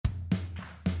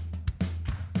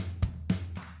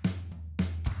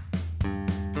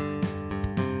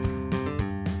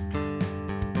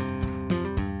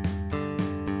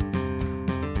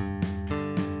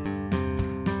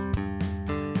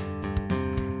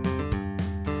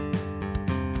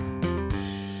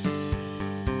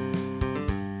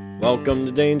Welcome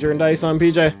to Danger and Dice. I'm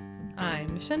PJ.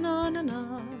 I'm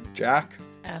Shanana. Jack.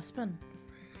 Aspen.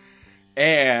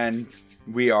 And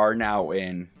we are now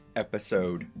in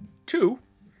episode 2.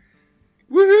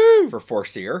 Woohoo! For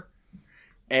Foreseer.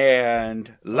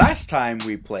 And last time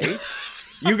we played,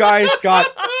 you guys got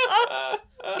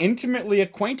intimately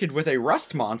acquainted with a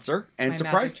rust monster and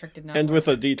and with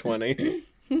a D20.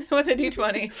 With a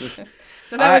D20.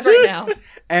 So that was right now.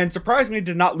 And surprisingly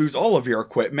did not lose all of your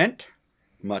equipment,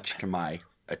 much to my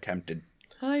attempted.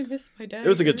 I miss my dad. It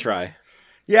was a good try.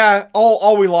 Yeah,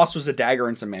 all we lost was a dagger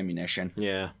and some ammunition.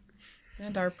 Yeah.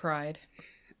 And our pride.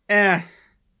 That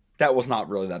was not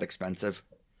really that expensive.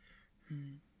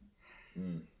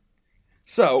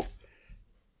 So,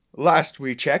 last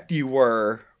we checked, you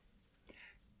were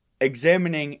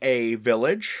examining a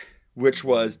village, which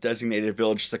was designated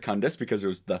Village Secundus because it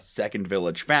was the second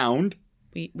village found.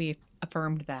 We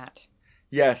affirmed that.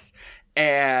 Yes,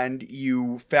 and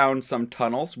you found some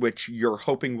tunnels, which you're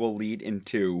hoping will lead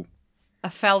into... A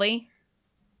felly.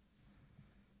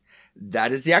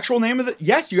 That is the actual name of the...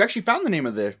 Yes, you actually found the name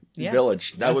of the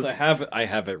village. That was... I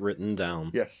have it written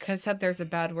down. Yes. Because there's a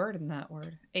bad word in that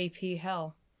word. AP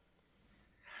hell.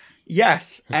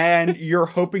 Yes, and you're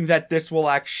hoping that this will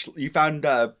actually... You found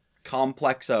a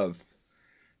complex of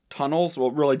tunnels.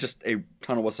 Well, really just a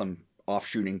tunnel with some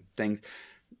offshooting things.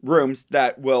 Rooms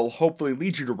that will hopefully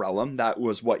lead you to Relum. That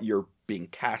was what you're being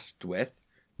tasked with.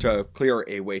 To clear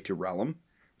a way to Relum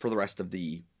for the rest of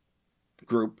the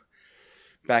group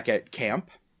back at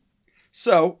camp.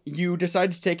 So, you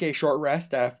decide to take a short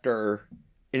rest after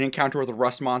an encounter with a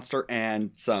rust monster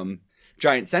and some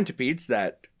giant centipedes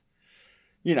that,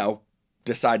 you know,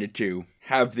 decided to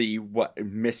have the,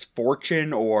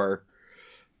 misfortune or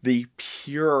the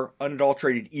pure,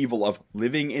 unadulterated evil of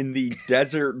living in the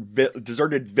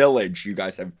deserted village you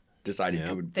guys have decided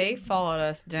to. They followed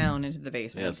us down into the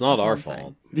basement. Yeah, it's not our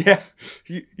fault. Yeah,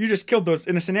 you just killed those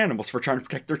innocent animals for trying to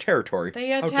protect their territory.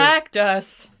 They attacked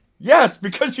us. Yes,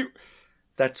 because you...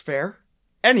 That's fair.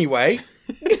 Anyway,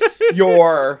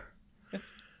 your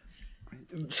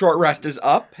short rest is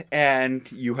up,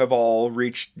 and you have all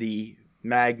reached the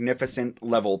magnificent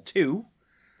level 2.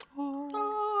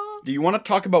 Do you want to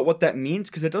talk about what that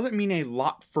means? Because it doesn't mean a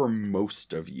lot for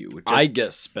most of you. I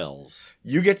get spells.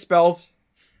 You get spells.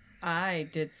 I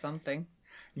did something.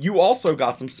 You also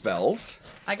got some spells.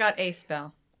 I got a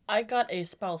spell. I got a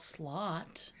spell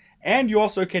slot. And you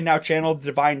also can now channel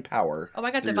divine power. Oh, I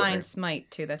got divine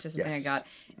smite, too. That's just something I got.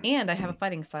 And I have a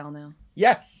fighting style now.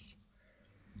 Yes.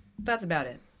 That's about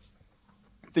it.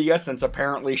 Thea, since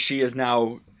apparently she is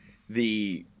now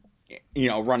the,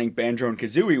 running Banjo and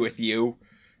Kazooie with you,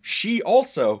 she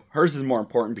also, hers is more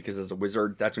important because as a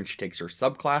wizard, that's when she takes her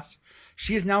subclass.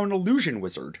 She is now an illusion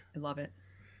wizard. I love it.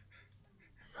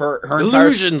 Her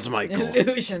illusions, Michael.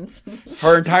 Illusions.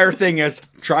 Her entire thing is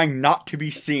trying not to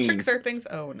be seen. Tricks are things.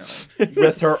 Oh no.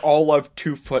 With her all of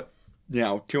 2 foot,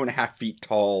 2.5 feet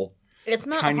tall. It's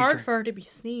not hard for her to be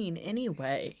seen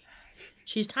anyway.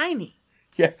 She's tiny.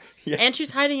 Yeah. And she's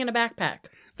hiding in a backpack.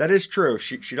 That is true.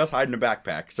 She does hide in a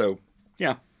backpack. So,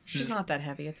 yeah. She's not that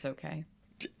heavy. It's okay.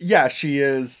 Yeah, she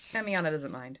is. Amiana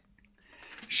doesn't mind.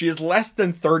 She is less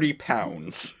than 30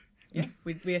 pounds. Yeah,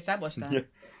 we established that. Yeah.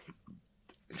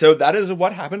 So that is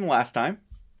what happened last time.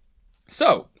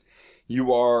 So,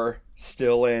 you are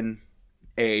still in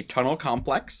a tunnel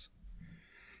complex.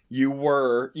 You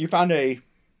found a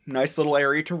nice little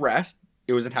area to rest.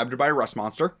 It was inhabited by a rust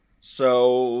monster.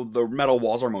 So, the metal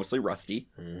walls are mostly rusty.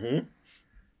 Mm-hmm.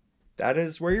 That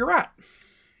is where you're at.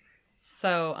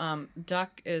 So,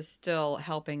 Duck is still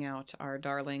helping out our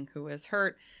darling who is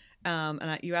hurt.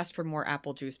 And you asked for more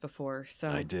apple juice before,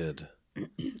 so... I did.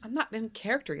 I'm not in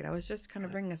character yet. I was just kind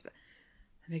of bringing us...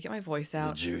 Let me get my voice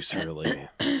out. The juice really...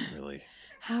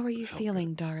 How are you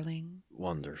feeling, darling?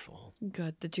 Wonderful.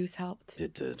 Good. The juice helped?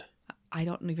 It did. I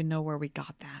don't even know where we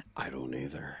got that. I don't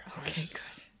either. Okay,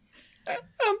 good.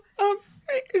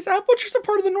 Is apple juice a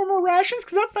part of the normal rations?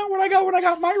 Because that's not what I got when I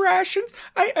got my rations.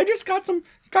 I just got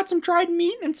some dried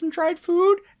meat and some dried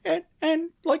food and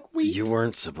like wheat. You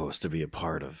weren't supposed to be a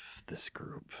part of this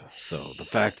group, so the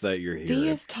fact that you're here...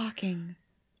 Thea's talking.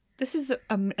 This is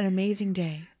an amazing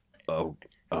day. Oh,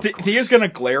 Thea's gonna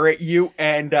glare at you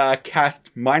and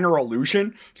cast minor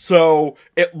illusion, so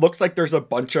it looks like there's a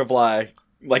bunch of like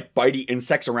bitey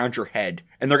insects around your head,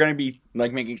 and they're gonna be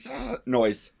like making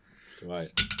noise. Right.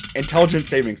 Intelligence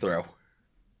saving throw.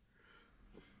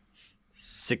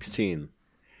 16.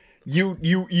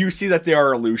 You see that they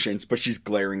are illusions, but she's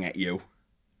glaring at you.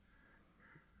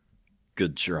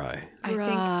 Good try.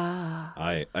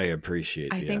 I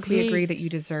appreciate. I think we agree that you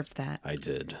deserved that. I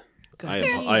did. Good.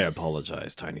 I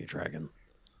apologize, Tiny Dragon.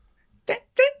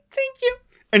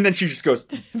 And then she just goes,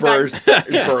 burrows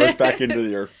back into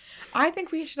the earth. I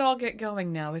think we should all get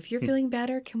going now. If you're feeling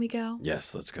better, can we go?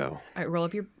 Yes, let's go. All right, roll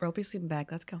up your sleeping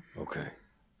bag. Let's go. Okay.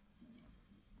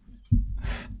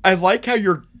 I like how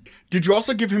you're... Did you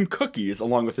also give him cookies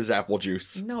along with his apple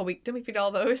juice? No, didn't we feed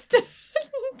all those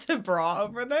to Bra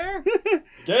over there?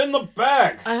 Get in the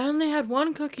bag! I only had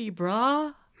one cookie,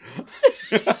 brah.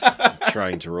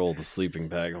 Trying to roll the sleeping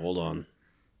bag. Hold on.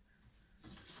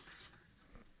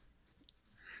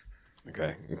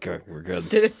 Okay, we're good.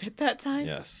 Did it fit that time?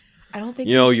 Yes. I don't think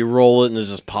You roll it and it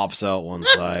just pops out one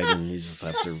side and you just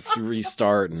have to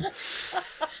restart. And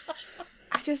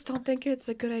I just don't think it's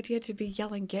a good idea to be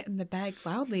yelling "get in the bag"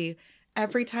 loudly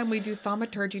every time we do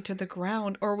thaumaturgy to the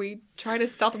ground or we try to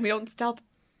stealth and we don't stealth.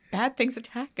 Bad things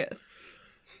attack us.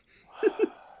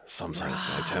 sometimes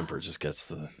my temper just gets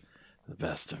the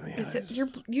best of me. Is it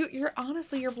you're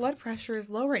honestly your blood pressure is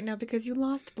low right now because you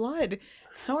lost blood.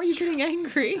 How are you getting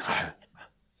angry?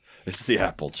 It's the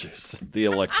apple juice, the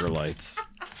electrolytes,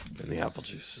 and the apple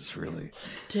juice is really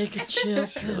Take a chill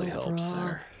pill, really helps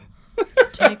brah. there.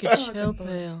 Take a chill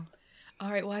pill.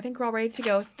 All right, well I think we're all ready to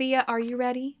go. Thea, are you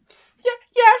ready? Yeah,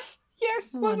 yes.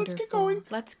 Let's get Wonderful. going.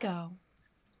 Let's go.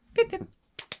 Pip pip.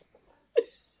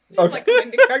 Okay. Like when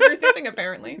the characters do thing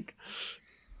apparently.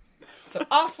 So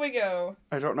off we go.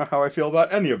 I don't know how I feel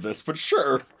about any of this, but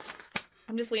sure.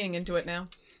 I'm just leaning into it now.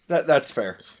 That's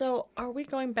fair. So, are we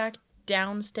going back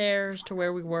downstairs to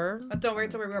where we were? Don't worry,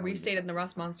 we stayed in the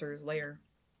Rust Monster's lair.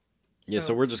 Yeah,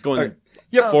 so we're just going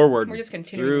Yep. forward we're just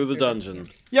continuing through the through. dungeon.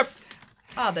 Yep.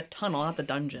 The tunnel, not the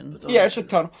dungeon. Yeah, it's a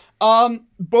tunnel.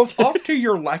 Both off to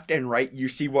your left and right, you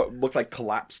see what look like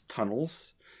collapsed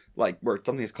tunnels, like where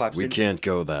something is collapsed. We in. can't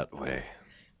go that way.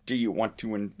 Do you want to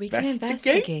We can investigate?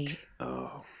 investigate.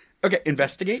 Oh. Okay,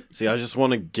 investigate. See, I just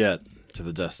want to get to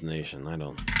the destination.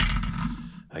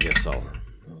 I guess I'll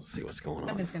see what's going on.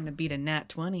 Nothing's gonna beat a nat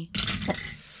 20.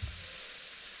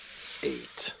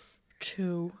 8.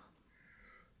 2.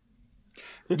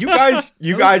 You guys.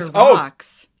 Those are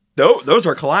rocks. Those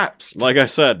are collapsed. Like I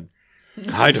said,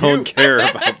 I don't care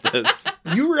about this.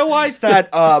 You realize that,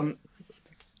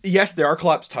 yes, there are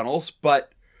collapsed tunnels,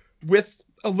 but with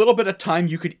a little bit of time,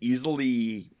 you could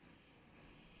easily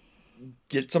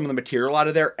get some of the material out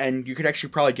of there, and you could actually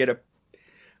probably get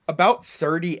about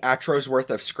 30 Atros worth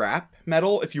of scrap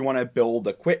metal if you want to build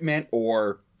equipment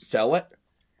or sell it.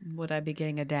 Would I be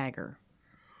getting a dagger?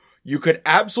 You could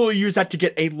absolutely use that to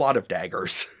get a lot of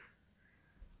daggers.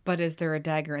 But is there a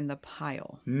dagger in the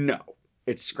pile? No,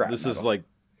 it's scrap This metal. is like,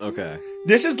 okay.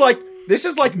 This is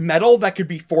like metal that could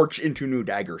be forged into new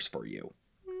daggers for you.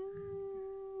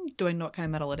 Do I know what kind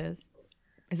of metal it is?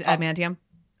 Is it adamantium?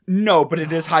 No, but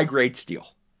it is high grade steel.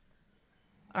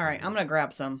 All right, I'm gonna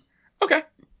grab some. Okay.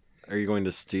 Are you going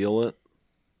to steal it?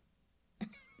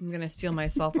 I'm gonna steal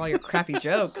myself for all your crappy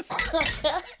jokes.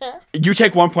 You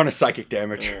take 1 point of psychic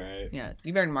damage. Alright. Yeah,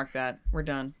 you better mark that. We're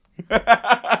done.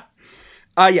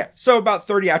 Yeah. So about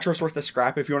 30 Atros worth of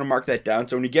scrap if you want to mark that down.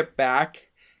 So when you get back,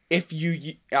 if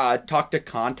you talk to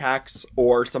contacts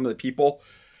or some of the people,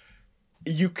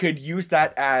 you could use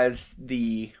that as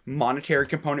the monetary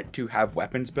component to have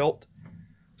weapons built.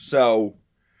 So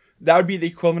that would be the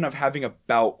equivalent of having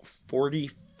about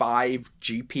 45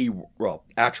 GP,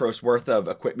 Atros worth of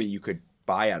equipment you could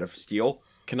buy out of steel.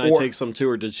 Can I Or- take some too,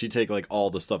 or did she take like all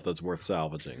the stuff that's worth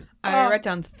salvaging? I wrote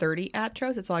down 30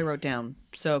 atros. That's all I wrote down.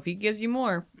 So if he gives you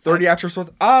more, 30 Atros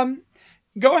worth.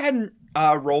 Go ahead and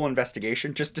roll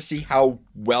investigation just to see how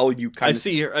well you kind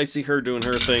I of see her doing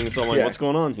her thing, so I'm like, Yeah. what's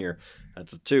going on here?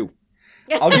 That's a 2.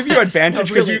 I'll give you advantage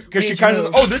because Really? she Need kind to of says,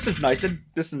 move. "Oh, this is nice. And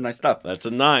this is nice stuff." That's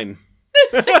a 9.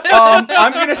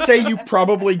 I'm gonna say you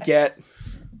probably get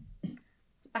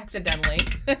accidentally.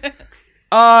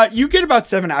 you get about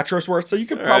 7 Atros worth, so you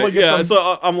could probably Alright, get yeah, some.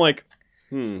 so I'm like,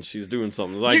 she's doing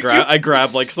something. So You- I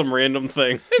grab like some random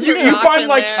thing. you rock find in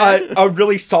like there. a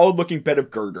really solid looking bit of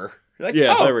girder. You're like,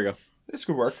 Yeah, oh, there we go. this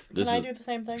could work. Can This I is do the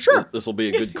same thing? Sure. this will be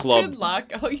a good club. Good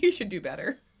luck. Oh, you should do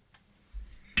better.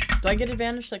 Do I get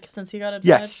advantage, like, since he got advantage?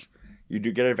 Yes, you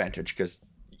do get advantage because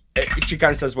she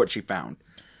kind of says what she found.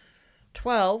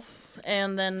 12,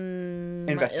 and then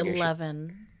Investigation.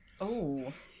 11.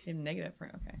 Oh, in negative for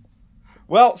okay.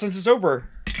 Well, since it's over,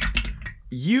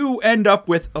 you end up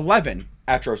with 11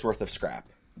 Atros worth of scrap.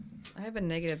 I have a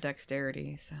negative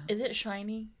dexterity, so Is it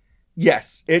shiny?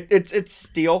 Yes, it's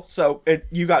steel, so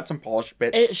you got some polished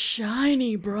bits. It's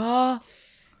shiny, brah.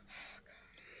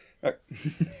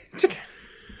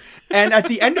 And at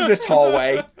the end of this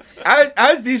hallway,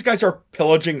 as these guys are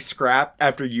pillaging scrap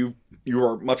after you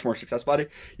are much more successful at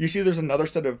it, you see there's another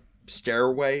set of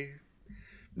stairway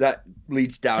that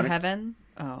leads down. to heaven.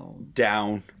 Oh,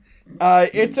 Down.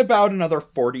 It's about another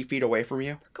 40 feet away from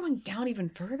you. We're going down even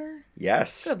further?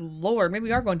 Yes. Good lord, maybe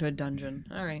we are going to a dungeon.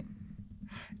 All right.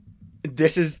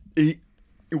 This is...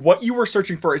 What you were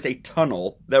searching for is a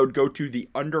tunnel that would go to the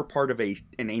under part of an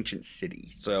ancient city.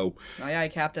 So, Aye, aye,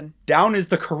 Captain. down is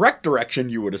the correct direction,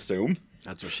 you would assume.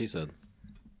 That's what she said.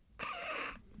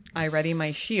 I ready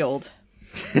my shield.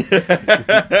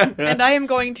 And I am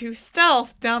going to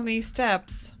stealth down these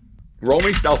steps. Roll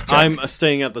me stealth check. I'm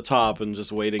staying at the top and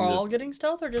just waiting. All getting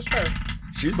stealth or just her?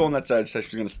 She's the one that said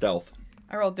she's going to stealth.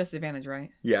 I rolled disadvantage, right?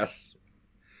 Yes.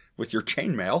 With your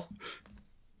chainmail.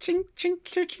 Ching, ching,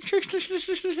 ching, ching, ching, ching,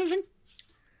 ching, ching.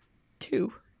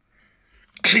 2.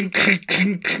 Ching, ching,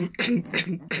 ching, ching, ching,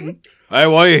 ching, ching. Hey,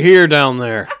 why are you here down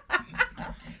there?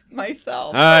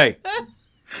 Myself. Hey.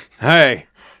 Hey.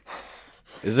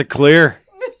 Is it clear?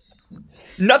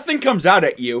 Nothing comes out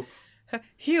at you.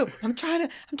 Hugh, I'm trying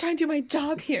to do my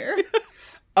job here.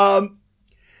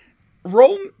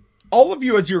 Roll, all of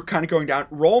you as you're kind of going down,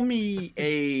 roll me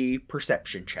a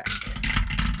perception check.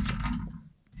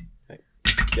 Hey,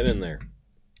 get in there.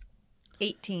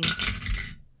 18.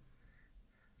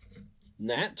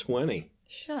 Nat 20.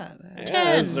 Shut up.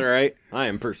 Yeah, that's all right. I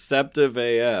am perceptive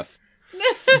AF.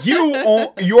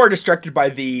 You are distracted by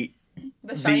the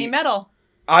shiny metal.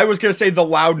 I was going to say the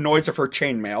loud noise of her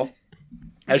chainmail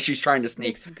as she's trying to Make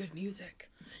sneak. some good music.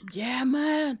 Yeah,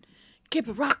 man. Keep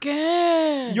it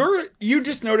rocking. You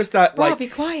just noticed that, Rob, like, be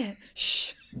quiet.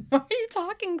 Shh. Why are you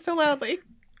talking so loudly?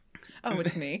 Oh,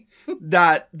 it's me.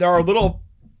 that there are little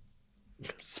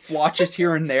splotches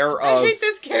here and there I of hate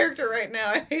this character right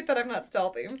now. I hate that I'm not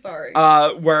stealthy. I'm sorry.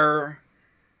 but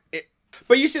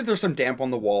you see that there's some damp on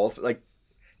the walls. Like,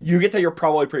 you get that you're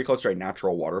probably pretty close to a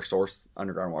natural water source,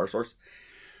 underground water source.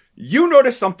 You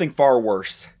notice something far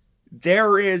worse.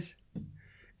 There is,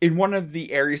 in one of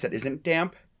the areas that isn't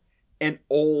damp, an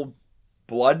old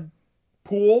blood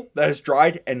pool that has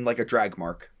dried and like a drag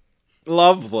mark.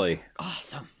 Lovely.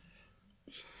 Awesome.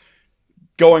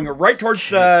 Going right towards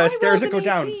the stairs that go rolled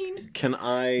an down. 18. Can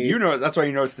I... You know, that's why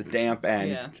you notice the damp and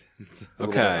Yeah. it's a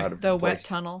little Okay. out of The wet place.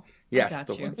 tunnel. Yes, I got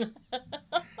the you.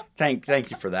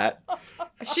 Thank you for that.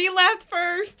 She left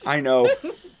first. I know.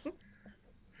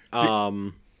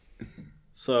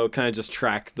 So can I just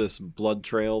track this blood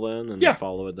trail then and Yeah.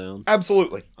 follow it down?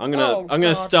 Absolutely. I'm Oh, gonna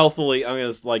God. stealthily. I'm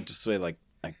gonna like just say like.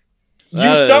 You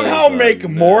That somehow is a make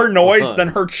more noise no. than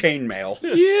her chainmail.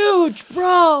 Huge,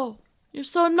 bro. You're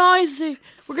so noisy.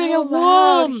 We're gonna So get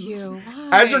loud, worms. Hugh. Why?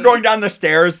 As you're going down the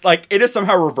stairs, like, it is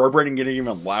somehow reverberating, getting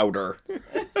even louder.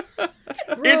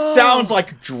 It sounds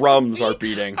like drums are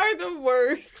beating. Are the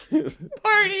worst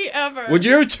party ever. Would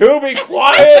you two be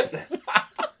quiet?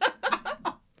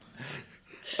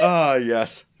 Ah,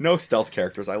 yes. No stealth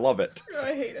characters. I love it.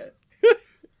 I hate it.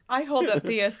 I hold that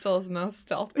Thea still is most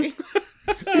stealthy.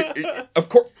 Of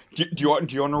course. Do you want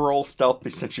to roll stealth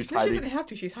since she's She doesn't hiding? have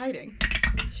to. She's hiding.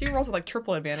 She rolls with like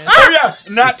triple advantage. Oh yeah,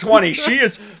 not 20. She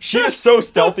is so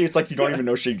stealthy. It's like you don't even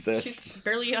know she exists. She's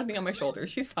barely nothing on my shoulders.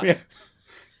 She's fine. Yeah.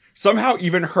 Somehow,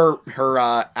 even her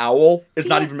owl is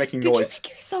not Thea, even making Did you noise. make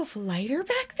yourself lighter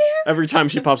back there? Every time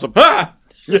she pops up, ah!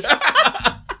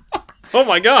 Oh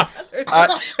my god!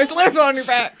 There's letters on your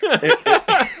back.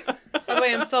 By the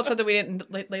way, I'm still upset that we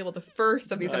didn't label the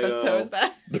first of these I know. episodes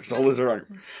that. There's a lizard on her.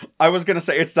 I was gonna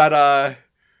say it's that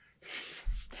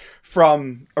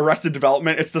from Arrested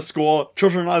Development. It's the school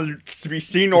children are neither to be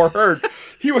seen nor heard.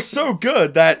 He was so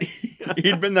good that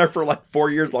he'd been there for like 4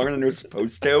 years longer than he was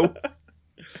supposed to.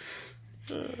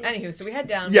 Anywho, so we head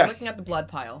down. Yes. We're looking at the blood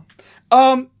pile.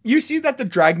 You see that the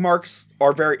drag marks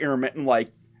are very intermittent,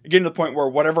 like getting to the point where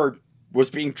whatever was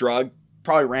being drugged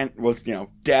probably was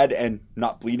dead and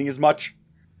not bleeding as much.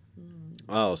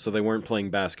 Oh, so they weren't playing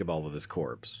basketball with his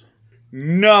corpse.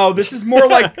 No, this is more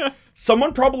like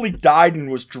someone probably died and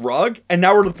was drugged, and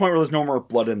now we're to the point where there's no more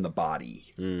blood in the body.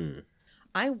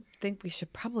 I think we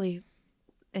should probably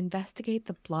investigate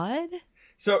the blood.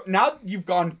 So now you've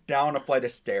gone down a flight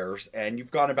of stairs, and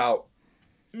you've gone about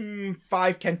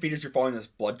 5-10 feet as you're following this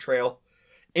blood trail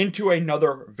into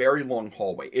another very long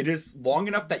hallway. It is long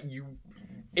enough that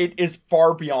it is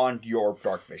far beyond your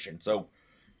dark vision. So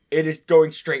it is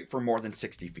going straight for more than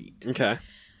 60 feet. Okay.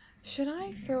 Should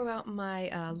I throw out my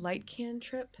light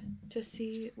cantrip to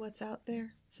see what's out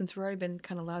there? Since we've already been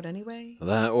kind of loud anyway.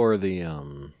 That or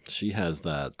the she has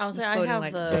that I'll say I Floating have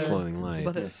lights the too. floating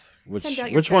But lights. send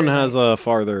out your Which one fairy has lights. a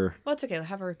farther? Well, it's okay.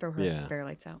 Have her throw her Yeah. fairy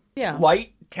lights out. Yeah.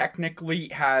 Light technically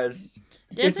has...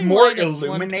 it's Dancing more light is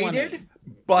illuminated, 120.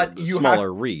 but you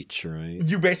smaller reach, right?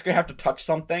 You basically have to touch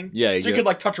something. Yeah, so you could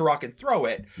like touch a rock and throw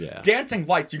it. Yeah. Dancing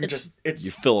lights, you can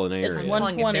you fill an area. It's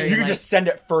Calling it 120. very You can light. just send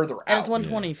it further out. And it's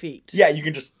 120 feet. Yeah, you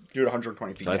can just do it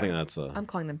 120 feet. So I down. think that's I'm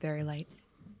calling them fairy lights.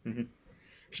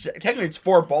 Technically, it's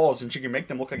 4 balls, and she can make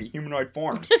them look like a humanoid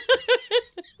form.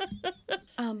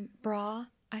 Bra,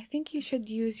 I think you should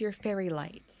use your fairy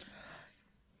lights.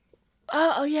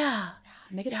 Oh, yeah.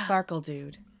 Make it Yeah. sparkle,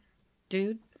 dude.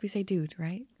 Dude? We say dude,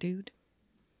 right? Dude?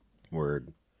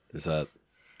 word. Is that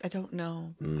I don't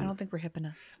know. I don't think we're hip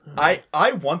enough.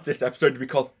 I want this episode to be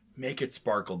called "Make It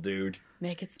Sparkle, Dude."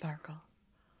 Make it sparkle.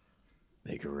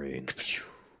 make it rain?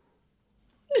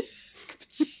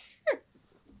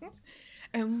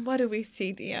 And what do we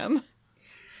see, DM?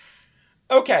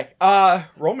 Okay,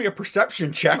 roll me a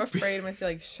perception check. I'm afraid I'm going to see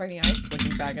like shiny eyes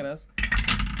looking back at us.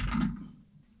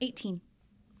 18.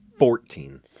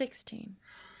 14. 16.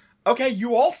 Okay,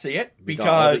 you all see it We got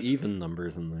all because the even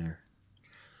numbers in there.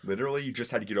 literally you just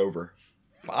had to get over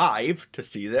 5 to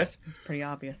see this. It's pretty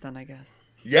obvious then, I guess.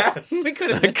 Yes. We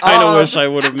could have I kind of wish I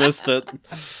would have missed it.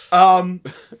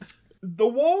 The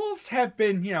walls have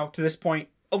been, to this point,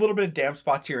 a little bit of damp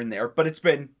spots here and there, but it's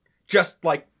been just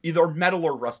like either metal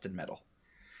or rusted metal.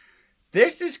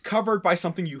 This is covered by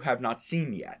something you have not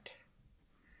seen yet.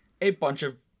 A bunch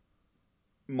of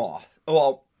moss.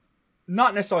 Well,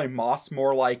 not necessarily moss,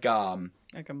 more like,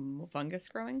 like a fungus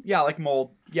growing? yeah, like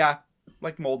mold. Yeah,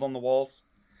 like mold on the walls.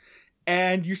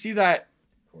 And you see that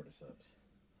Cordyceps.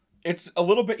 it's a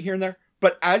little bit here and there,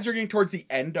 but as you're getting towards the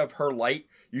end of her light,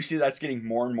 you see that it's getting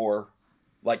more and more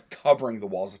like covering the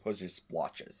walls as opposed to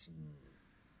splotches.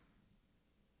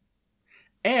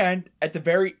 And at the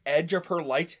very edge of her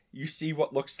light, you see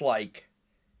what looks like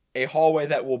a hallway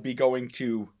that will be going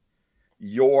to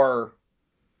your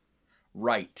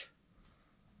right.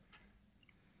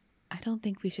 I don't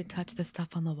think we should touch the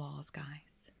stuff on the walls,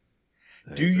 guys.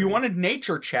 Do you want a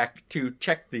nature check to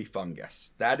check the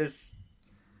fungus? That is...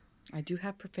 I do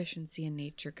have proficiency in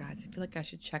nature, guys. I feel like I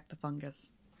should check the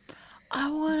fungus.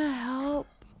 I want to help.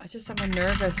 I'm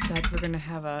nervous that we're going to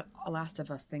have a Last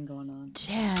of Us thing going on.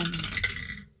 10.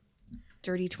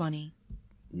 Dirty 20.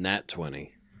 Nat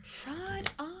 20.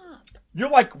 Shut up. You're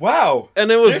like, wow.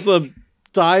 And it was this- the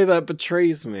die that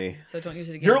betrays me. So don't use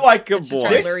it again. You're like, It's just boy.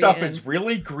 trying to this lure you stuff in. is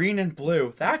really green and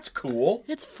blue. That's cool.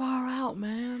 It's far out,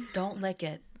 man. Don't lick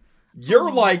it. You're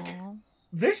like, Aw.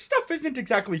 this stuff isn't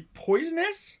exactly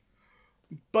poisonous,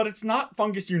 but it's not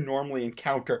fungus you normally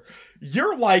encounter.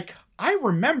 You're like, I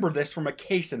remember this from a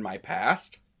case in my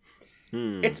past.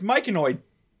 It's myconoid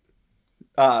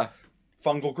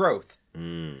fungal growth.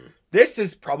 This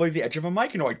is probably the edge of a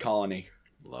myconoid colony.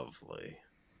 Lovely.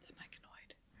 It's a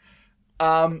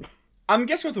myconoid. I'm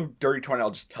guessing with a dirty 20, I'll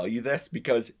just tell you this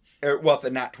because, with a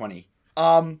nat 20.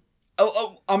 I'm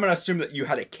going to assume that you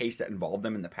had a case that involved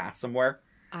them in the past somewhere.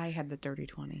 I had the dirty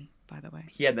 20, by the way.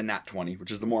 He had the nat 20,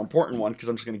 which is the more important one because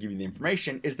I'm just going to give you the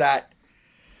information, is that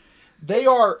they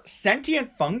are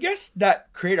sentient fungus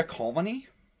that create a colony.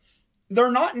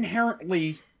 They're not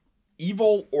inherently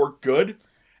evil or good.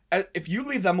 If you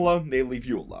leave them alone, they leave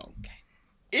you alone. Okay.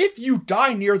 If you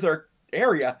die near their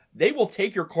area, they will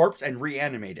take your corpse and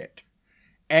reanimate it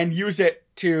and use it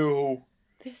to...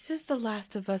 This is the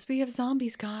Last of Us. We have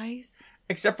zombies, guys.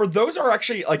 Except for those are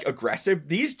actually, like, aggressive.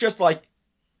 These just, like,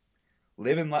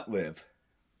 live and let live.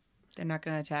 They're not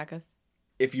going to attack us.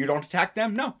 If you don't attack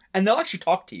them, no. And they'll actually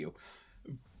talk to you.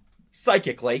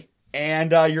 Psychically.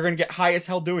 And you're going to get high as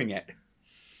hell doing it.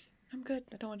 I'm good.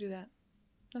 I don't want to do that.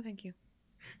 No, thank you.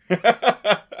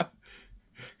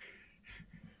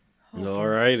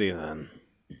 Alrighty then.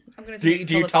 I'm going to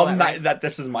do you tell them that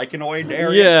this is myconoid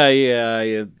area?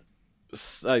 Yeah.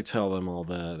 I tell them all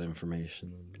that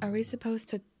information. Are we supposed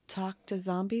to talk to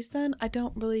zombies then? I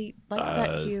don't really like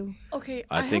that, Hugh. Okay,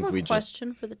 I I think have we a just-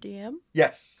 question for the DM.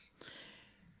 Yes.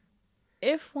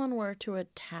 If one were to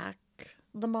attack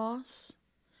the moss,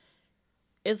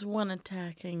 is one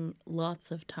attacking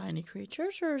lots of tiny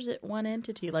creatures, or is it one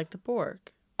entity like the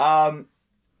Borg?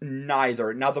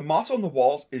 Neither. Now, the moss on the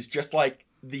walls is just like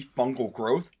the fungal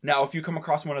growth. Now, if you come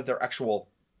across one of their actual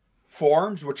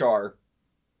forms, which are...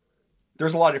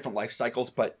 There's a lot of different life cycles,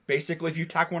 but basically if you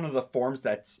attack one of the forms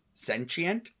that's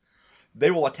sentient, they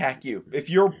will attack you. If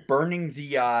you're burning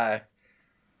the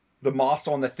moss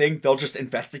on the thing, they'll just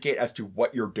investigate as to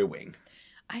what you're doing.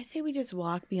 I say we just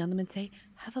walk beyond them and say,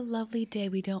 have a lovely day.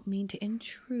 We don't mean to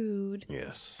intrude.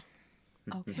 Yes.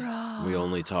 Okay. We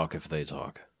only talk if they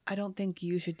talk. I don't think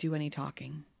you should do any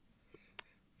talking.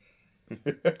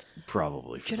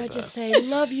 Probably for Should the I just best. say,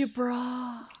 love you,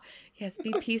 brah? Yes,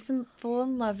 be peaceful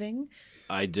and loving.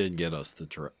 I did get us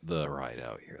the ride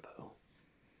out here, though.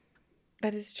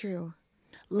 That is true.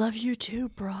 Love you too,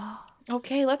 brah.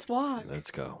 Okay, let's walk.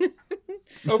 Let's go.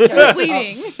 Okay.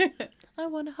 Bleeding. I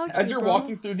want to hug you, As you're brah.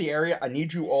 walking through the area, I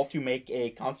need you all to make a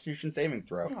Constitution saving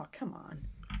throw. Oh, come on.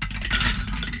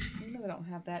 You know I don't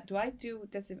have that. Do I do...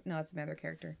 Does it... No, it's another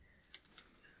character.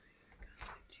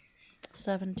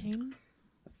 17.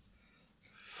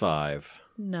 5.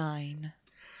 9.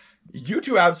 You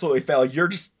two absolutely fail. You're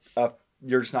just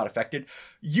not affected.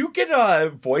 You get a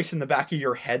voice in the back of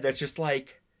your head that's just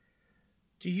like,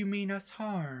 "Do you mean us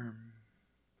harm?"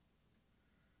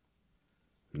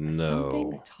 No.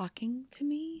 Something's talking to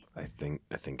me? I think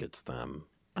it's them.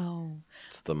 Oh.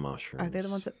 It's the mushrooms. Are they the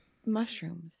ones that...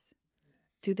 Mushrooms.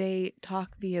 Do they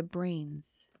talk via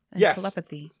brains? And Yes.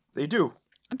 telepathy? They do.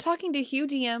 I'm talking to Hugh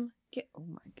DM. Oh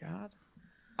my god.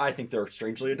 I think they're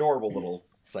strangely adorable little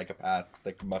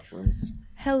psychopathic mushrooms.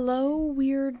 Hello,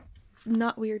 weird...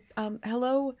 Not weird.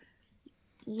 Hello,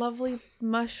 lovely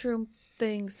mushroom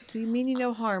things. We mean you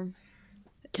no harm.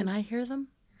 Can I hear them?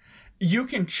 You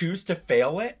can choose to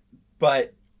fail it,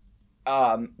 but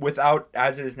without,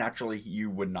 as it is naturally, you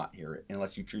would not hear it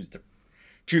unless you choose to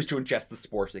ingest the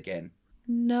spores again.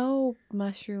 No,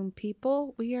 mushroom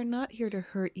people. We are not here to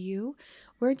hurt you.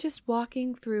 We're just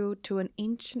walking through to an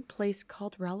ancient place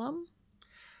called Relum.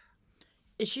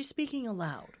 Is she speaking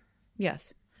aloud?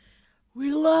 Yes. We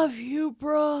love you,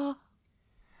 brah.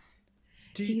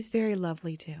 He's very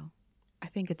lovely, too. I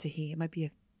think it's a he. It might be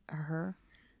a her.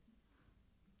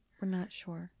 We're not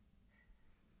sure.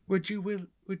 Would you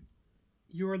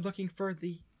are looking for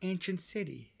the ancient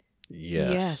city,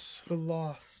 Yes. the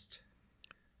lost?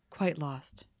 Quite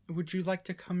lost. Would you like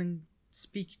to come and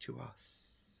speak to us?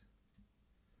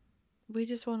 We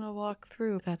just want to walk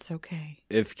through, if that's okay.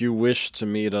 If you wish to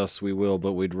meet us, we will,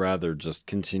 but we'd rather just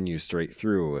continue straight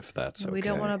through if that's okay. We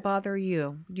don't want to bother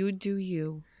you. You do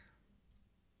you.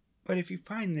 But if you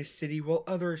find this city, will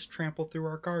others trample through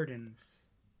our gardens?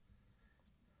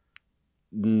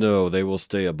 No, they will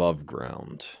stay above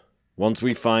ground. Once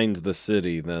we find the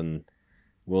city, then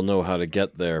we'll know how to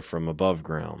get there from above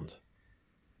ground.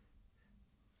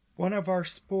 One of our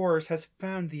spores has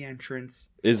found the entrance.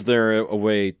 Is there a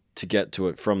way to get to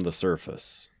it from the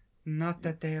surface? Not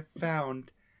that they have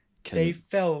found. Can They you-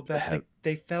 fell have-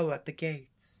 they fell at the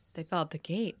gates. They fell at the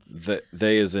gates.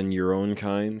 They is in your own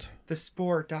kind? The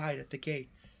spore died at the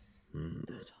gates. Hmm.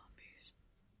 The zombies.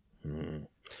 Hmm.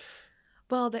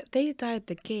 Well, they died at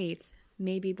the gates.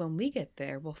 Maybe when we get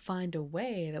there, we'll find a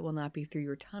way that will not be through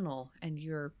your tunnel and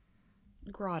your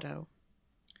grotto.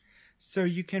 So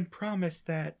you can promise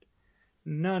that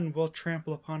none will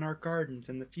trample upon our gardens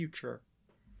in the future.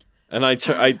 And I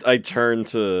turn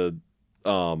to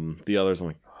the others. I'm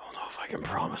like, I don't know if I can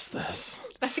promise this.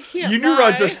 I can't You do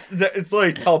realize it's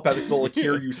like telepathic to like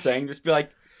hear you saying this. Be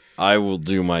like, I will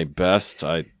do my best.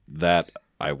 I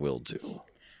will do.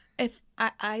 If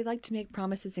I like to make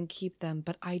promises and keep them,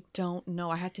 but I don't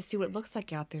know. I have to see what it looks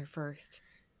like out there first.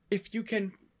 if you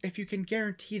can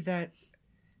guarantee that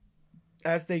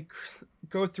as they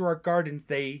go through our gardens,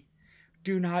 they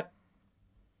do not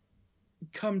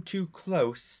come too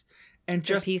close, and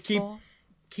They're just peaceful.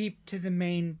 keep to the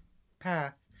main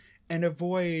path and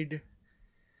avoid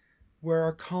where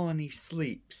our colony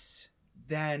sleeps,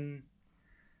 then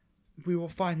we will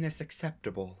find this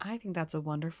acceptable. I think that's a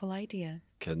wonderful idea.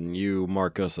 Can you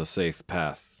mark us a safe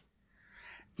path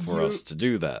for You- us to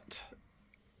do that?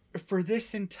 For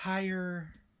this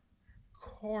entire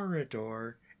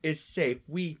corridor is safe.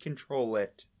 We control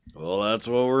it. Well, that's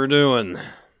what we're doing.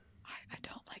 I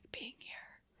don't like being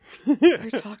here. They're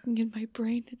talking in my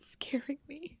brain. It's scaring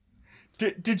me.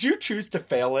 Did you choose to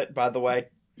fail it, by the way?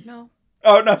 No.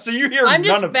 Oh, no, so you hear I'm none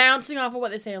just of bouncing off of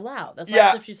what they say aloud. That's Yeah.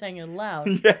 not as if she's saying it aloud.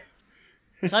 Yeah.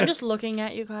 So I'm just looking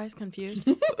at you guys confused.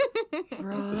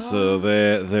 So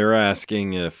they're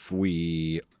asking if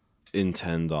we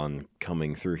intend on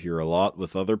coming through here a lot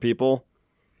with other people.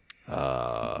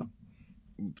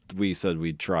 We said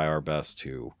we'd try our best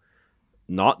to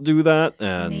not do that,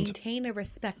 and Maintain a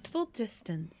respectful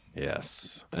distance.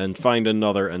 yes, and find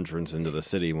another entrance into the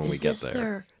city when we Is get this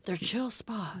there. their chill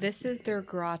spot? This is their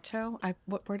grotto.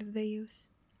 What word did they use?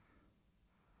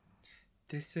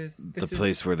 This is The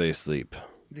place where they sleep.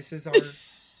 This is our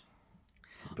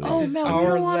Oh, this is man, we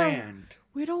our don't wanna- land.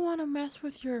 We don't want to mess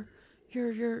with your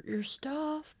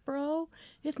stuff, bro.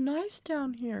 It's nice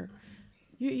down here.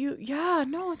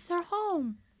 No, it's their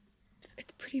home.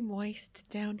 It's pretty moist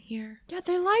down here. Yeah,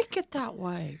 they like it that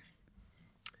way.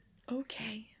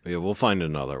 Okay. Yeah, we'll find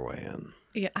another way in.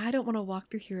 Yeah, I don't want to walk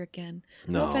through here again.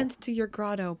 No No. offense to your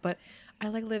grotto, but I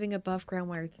like living above ground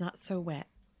where it's not so wet.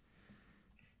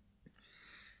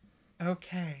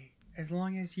 Okay. as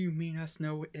long as you mean us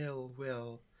no ill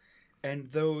will,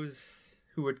 and those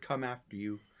who would come after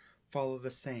you follow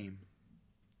the same.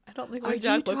 I don't think Are my you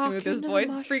Jack looks at me with talking his to the voice.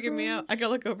 It's freaking me out. I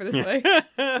gotta look over this way.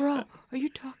 Bro, are you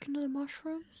talking to the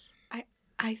mushrooms?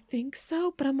 I think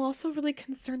so, but I'm also really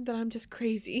concerned that I'm just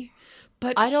crazy.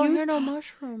 But I don't Hugh's hear no ta-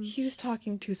 mushrooms. Hugh's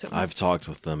talking too, so it I've must- talked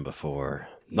with them before.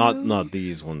 You- Not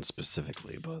these ones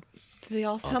specifically, but do they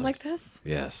all sound like this?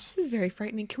 yes. This is very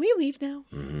frightening. Can we leave now?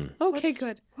 Hmm. Okay, What's-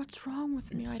 good. What's wrong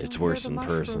with me? I don't It's hear worse the in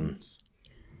person. mushrooms.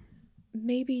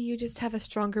 Maybe you just have a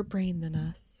stronger brain than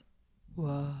us.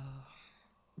 Whoa.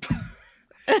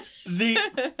 The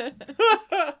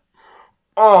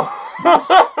oh,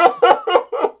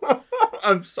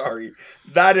 I'm sorry.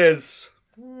 That is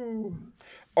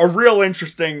a real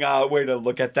interesting way to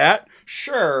look at that.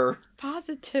 Sure,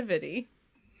 Positivity.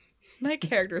 My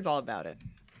character is all about it.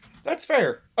 that's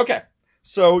fair. Okay,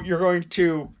 so you're going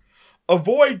to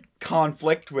avoid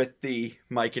conflict with the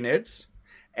Myconids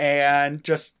and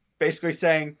just basically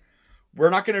saying we're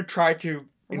not going to try to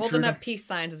We're intrude. holding up peace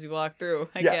signs as we walk through,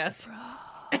 I Yeah. guess.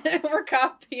 We're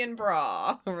copying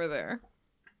bra over there.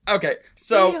 Okay, We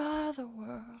so are the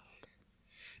world.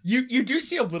 you do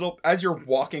see a little as you're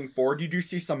walking forward. You do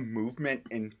see some movement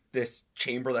in this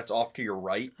chamber that's off to your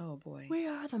right, Oh boy. We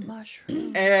are the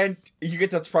mushrooms. and you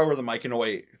get that's probably where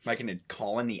the Myconid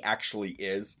colony actually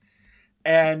is,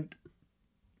 and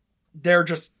they're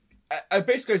just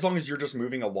basically as long as you're just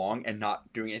moving along and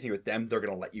not doing anything with them, they're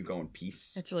gonna let you go in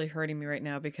peace. It's really hurting me right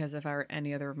now because if I were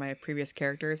any other of my previous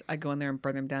characters, I'd go in there and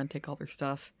burn them down, take all their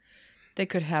stuff. They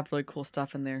could have really cool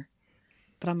stuff in there.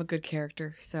 But I'm a good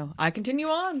character, so I continue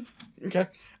on. Okay.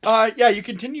 Yeah, you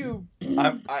continue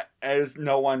as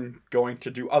no one going to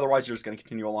do. Otherwise, you're just going to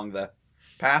continue along the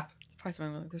path. There's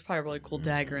probably a really cool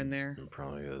dagger in there. It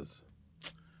probably is.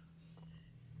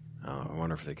 Oh, I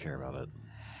wonder if they care about it.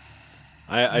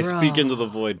 I speak into the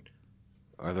void.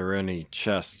 Are there any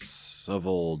chests of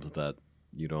old that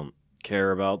you don't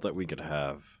care about that we could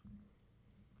have?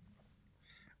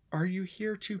 Are you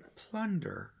here to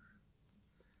plunder?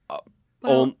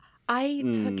 Well, I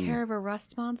took mm. care of a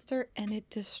rust monster and it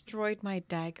destroyed my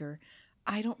dagger.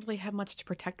 I don't really have much to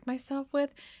protect myself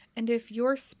with, and if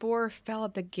your spore fell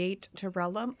at the gate to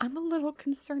Relum, I'm a little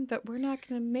concerned that we're not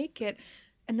going to make it,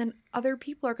 and then other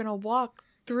people are going to walk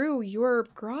through your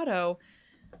grotto.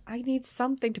 I need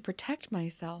something to protect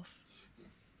myself.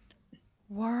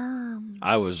 Worms.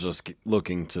 I was just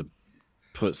looking to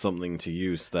put something to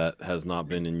use that has not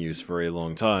been in use for a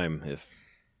long time.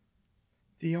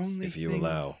 The only If you things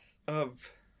allow.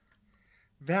 of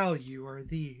value are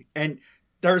the and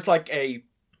there's like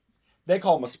they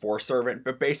call him a spore servant,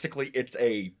 but basically it's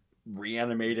a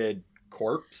reanimated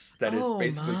corpse that is Oh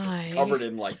basically my. just covered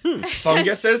in like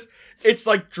funguses. It's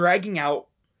like dragging out.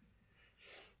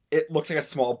 It looks like a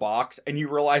small box, and you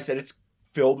realize that it's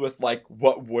filled with like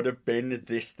what would have been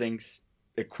this thing's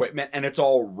equipment, and it's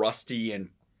all rusty and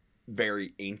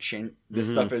very ancient. This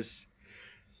Mhm. stuff is.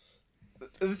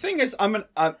 The thing is, I'm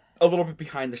a little bit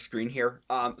behind the screen here.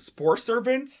 Spore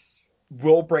servants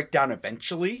will break down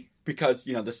eventually because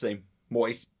this is a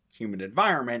moist, humid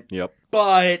environment. Yep.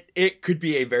 But it could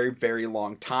be a very, very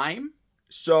long time.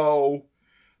 So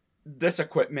this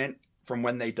equipment from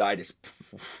when they died is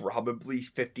probably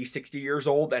 50, 60 years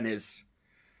old and is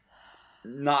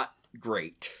not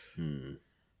great.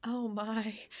 Oh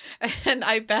my. And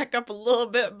I back up a little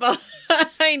bit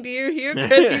behind you, Hugh,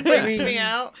 because he freaks me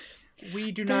out.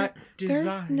 We do not desire.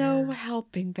 There's no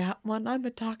helping that one. I'm a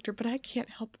doctor, but I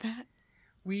can't help that.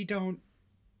 We don't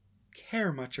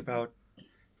care much about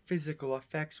physical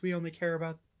effects. We only care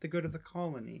about the good of the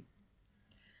colony.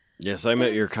 Yes, I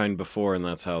met your That's- kind before, and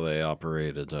that's how they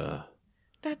operated.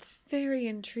 That's very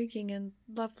intriguing and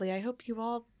lovely. I hope you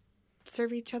all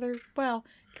serve each other well.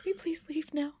 Can we please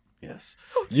leave now? Yes.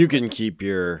 You can keep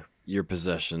your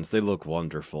possessions. They look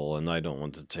wonderful, and I don't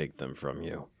want to take them from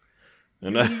you.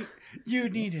 And You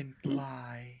needn't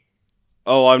lie.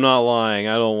 oh, I'm not lying.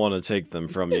 I don't want to take them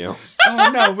from you.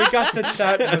 Oh no, we got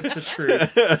that was the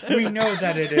truth. We know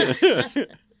that it is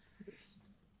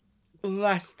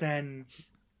less than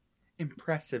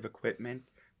impressive equipment,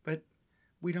 but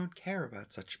we don't care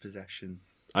about such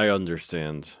possessions. I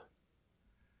understand,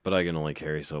 but I can only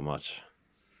carry so much,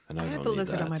 and I I don't have a need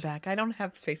lizard that. on my back. I don't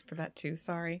have space for that too.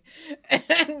 Sorry.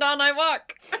 And on I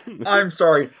walk. I'm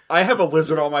sorry. I have a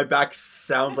lizard on my back.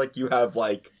 Sounds like you have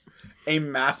like a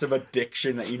massive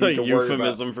addiction that you It's a need to worry about.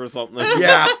 euphemism for something.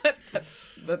 Yeah.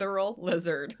 Literal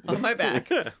lizard on my back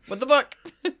with the book.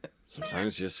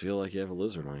 Sometimes you just feel like you have a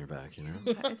lizard on your back, you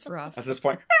know? It's rough. At this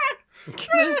point,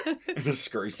 it just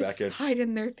scurries back in. Hide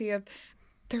in there, Thea.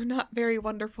 They're not very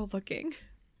wonderful looking.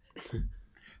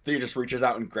 Thea just reaches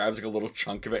out and grabs like a little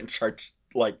chunk of it and starts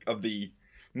like of the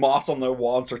moss on the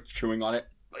wall and starts chewing on it.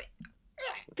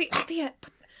 Thea,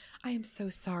 I am so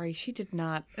sorry. She did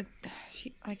not.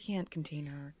 I can't contain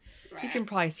her. You can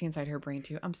probably see inside her brain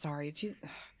too. I'm sorry.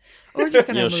 We're just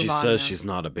gonna move on. She says now. she's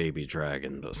not a baby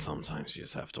dragon, but sometimes you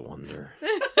just have to wonder.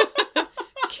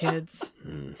 Kids.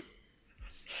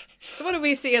 So what do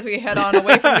we see as we head on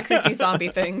away from the creepy zombie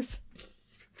things?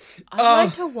 I'd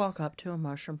like to walk up to a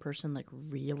mushroom person like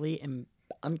really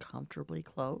uncomfortably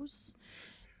close,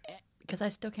 because I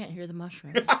still can't hear the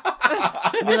mushrooms.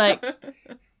 I'd be like,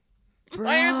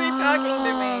 Why aren't they talking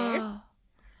to me?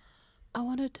 I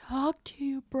want to talk to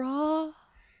you, brah.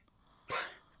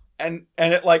 And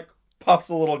it like puffs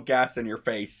a little gas in your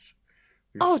face.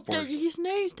 Oh, Spores. he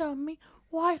sneezed on me.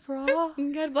 Why,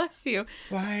 brah? God bless you.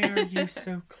 Why are you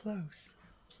so close?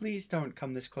 Please don't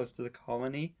come this close to the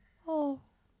colony.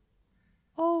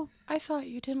 Oh, I thought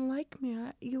you didn't like me.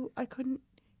 I couldn't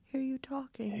hear you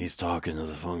talking. He's talking to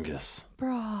the fungus.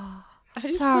 Brah. I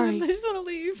just Sorry. want to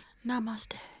leave.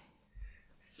 Namaste.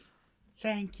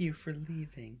 Thank you for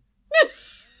leaving.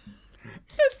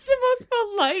 It's the most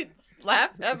polite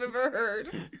slap I've ever heard.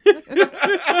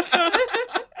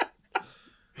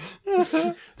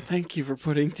 Thank you for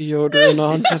putting deodorant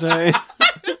on today.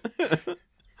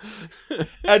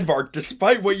 Edvard,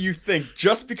 despite what you think,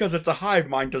 just because it's a hive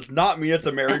mind does not mean it's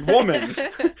a married woman.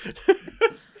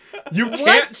 You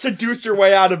can't seduce your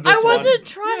way out of this I one. wasn't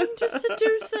trying to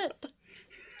seduce it.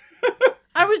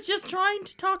 I was just trying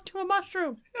to talk to a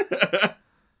mushroom.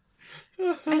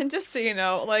 And just so you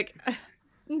know, like,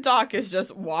 Doc is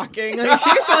just walking. Like,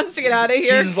 she just wants to get out of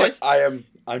here. She's just like,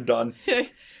 I'm done.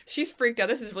 She's freaked out.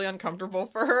 This is really uncomfortable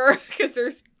for her because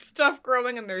there's stuff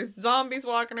growing and there's zombies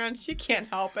walking around. She can't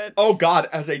help it. Oh God,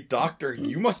 as a doctor,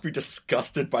 you must be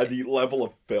disgusted by the level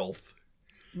of filth.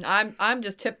 I'm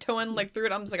just tiptoeing like through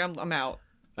it. I'm just like, I'm out.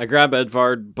 I grab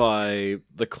Edvard by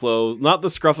the clothes, not the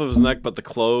scruff of his neck, but the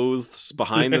clothes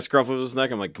behind the scruff of his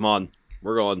neck. I'm like, come on,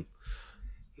 we're going.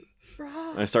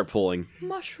 Bruh, I start pulling.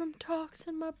 mushroom talks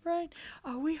in my brain.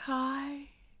 Are we high?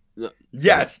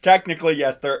 Yes, technically,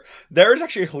 yes. There is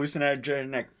actually a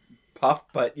hallucinogenic puff,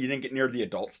 but you didn't get near the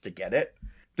adults to get it.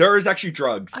 There is actually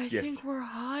drugs. I yes. think we're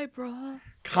high, bruh.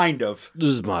 Kind of.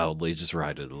 Just mildly, just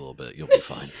ride it a little bit. You'll be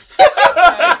fine.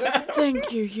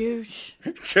 Thank you, huge.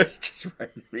 just right,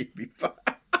 maybe fine.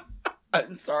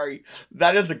 I'm sorry.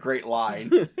 That is a great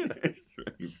line.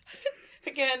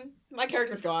 Again, my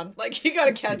character's gone. Like, you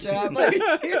gotta catch up. Like,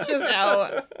 he's just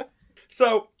out.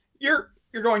 So you're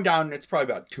going down. It's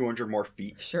probably about 200 more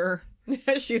feet. Sure.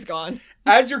 She's gone.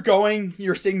 As you're going,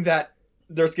 you're seeing that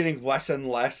there's getting less and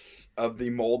less of the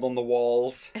mold on the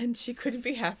walls. And she couldn't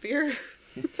be happier.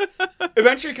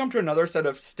 Eventually, you come to another set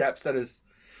of steps that is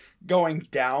going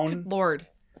down, Lord.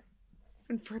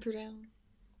 And further down.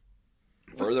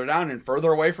 further down, and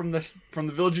further away from the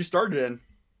village you started in.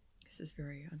 This is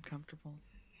very uncomfortable.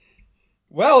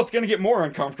 Well, it's going to get more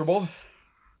uncomfortable.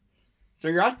 So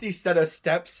you're at these set of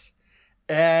steps,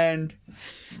 and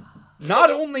not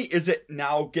only is it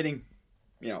now getting,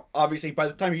 obviously by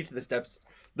the time you get to the steps,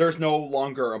 there's no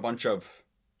longer a bunch of,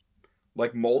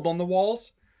 like, mold on the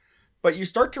walls, but you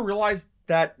start to realize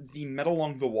that the metal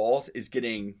along the walls is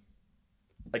getting,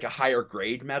 like, a higher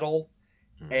grade metal,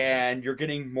 and you're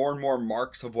getting more and more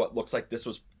marks of what looks like this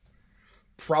was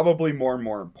probably more and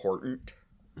more important.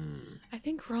 I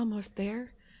think we're almost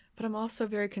there, but I'm also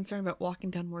very concerned about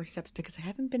walking down more steps because I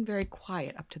haven't been very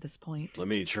quiet up to this point. Let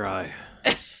me try.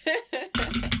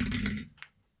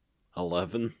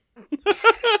 11.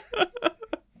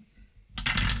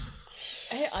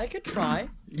 Hey, I could try.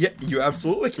 Yeah, you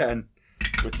absolutely can,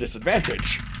 with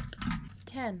disadvantage.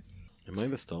 10. Am I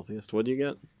the stealthiest? What do you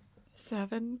get?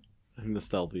 7. I'm the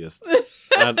stealthiest.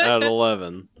 at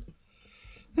 11.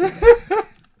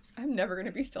 I'm never going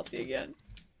to be stealthy again.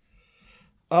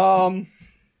 I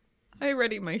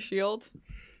ready my shield.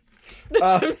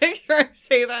 Just to make sure I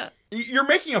say that. You're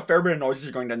making a fair bit of noise as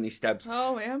you're going down these steps,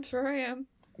 Oh, I'm sure I am.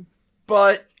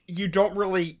 but you don't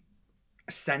really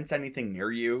sense anything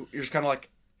near you. You're just kind of like,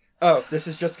 oh, this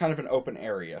is just kind of an open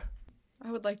area.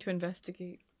 I would like to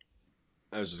investigate.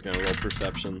 I was just going to roll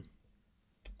perception.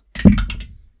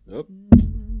 Nope.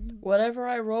 Whatever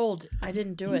I rolled, I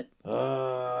didn't do it.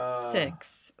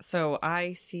 6. So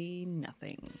I see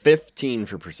nothing. 15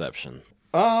 for perception.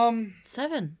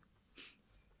 7.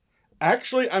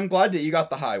 Actually, I'm glad that you got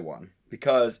the high one,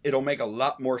 because it'll make a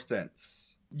lot more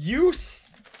sense.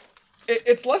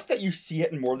 It's less that you see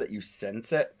it and more that you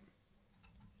sense it.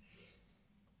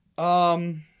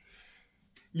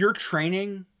 Your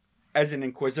training as an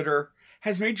Inquisitor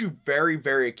has made you very,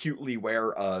 very acutely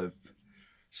aware of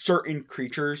certain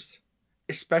creatures,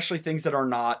 especially things that are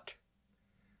not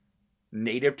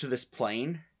native to this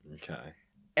plane. Okay.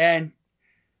 And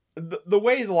the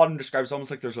way the Laudanum describes it, almost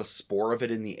like there's a spore of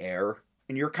it in the air.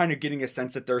 And you're kind of getting a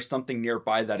sense that there's something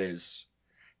nearby that is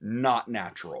not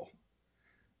natural.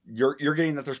 You're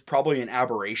getting that there's probably an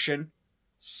aberration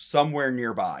somewhere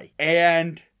nearby.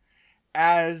 And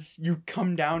as you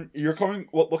come down, you're coming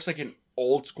what looks like an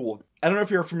old school. I don't know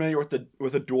if you're familiar with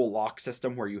a dual lock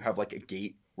system where you have like a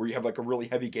gate, where you have like a really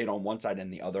heavy gate on one side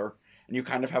and the other. And you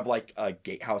kind of have like a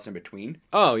gatehouse in between.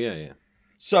 Oh, yeah, yeah.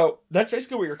 So that's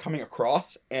basically what you're coming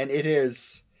across, and it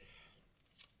is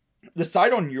the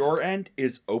side on your end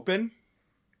is open,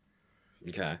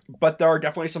 Okay. but there are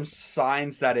definitely some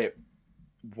signs that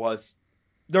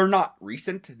they're not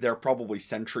recent, they're probably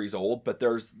centuries old, but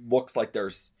looks like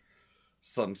there's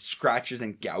some scratches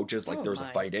and gouges like there's a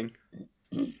fighting.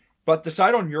 But the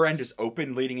side on your end is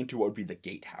open, leading into what would be the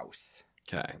gatehouse.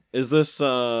 Okay. Is this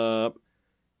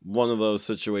one of those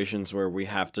situations where we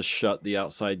have to shut the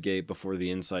outside gate before the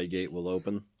inside gate will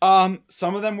open?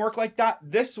 Some of them work like that.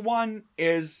 This one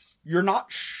is, you're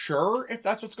not sure if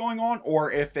that's what's going on,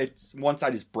 or if it's one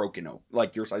side is broken open,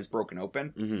 like your side is broken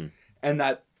open, Mm-hmm. and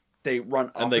that they run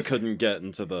opposite. And they couldn't get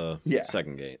into the Yeah.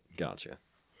 second gate. Gotcha.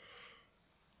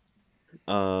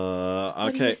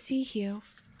 What do you Okay. see, Hugh?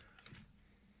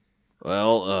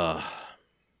 Well,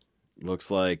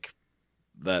 looks like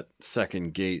that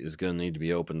second gate is going to need to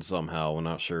be opened somehow. We're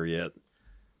not sure yet.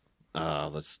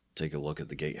 Let's take a look at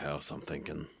the gatehouse, I'm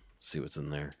thinking. See what's in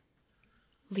there.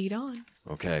 Lead on.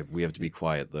 Okay, we have to be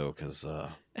quiet, though, because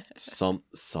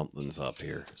something's up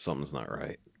here. Something's not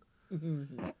right.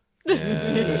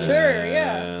 Sure,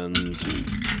 yeah. And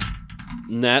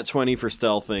nat 20 for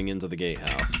stealthing into the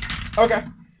gatehouse. Okay.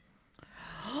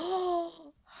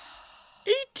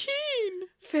 18.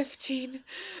 15.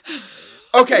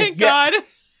 Okay. Thank yeah. God.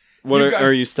 What You are, guys-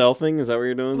 are you stealthing? Is that what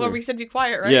you're doing? Well, or- we said be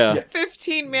quiet, right? Yeah.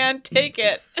 15, man. Take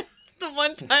it. The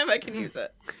one time I can use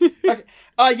it. Okay.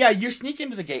 Yeah, you sneak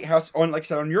into the gatehouse on, like I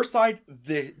said, on your side,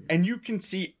 and you can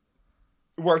see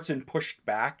where it's been pushed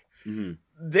back. Mhm.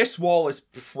 This wall is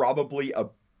probably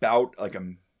about like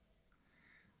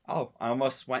oh, I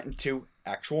almost went into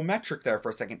actual metric there for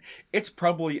a second. It's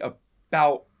probably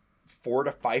about 4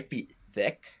 to 5 feet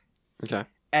thick, Okay.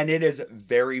 and it is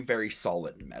very, very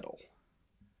solid metal.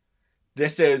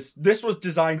 This was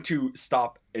designed to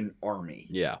stop an army.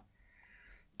 Yeah.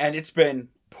 And it's been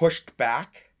pushed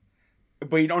back,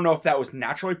 but you don't know if that was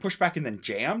naturally pushed back and then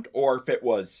jammed, or if it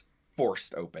was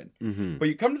forced open. Mm-hmm. But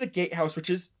you come to the gatehouse, which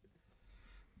is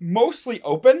mostly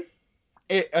open.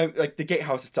 Like the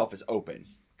gatehouse itself is open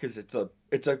because it's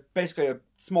basically a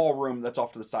small room that's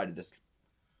off to the side of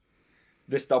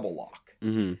this double lock.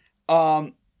 Mm-hmm.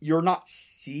 You're not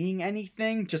seeing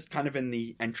anything, just kind of in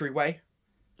the entryway.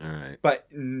 All right. But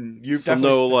you've So definitely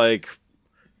no, like,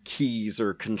 keys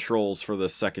or controls for the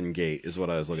second gate is what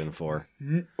I was looking for.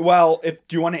 Well, do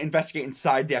you want to investigate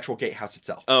inside the actual gatehouse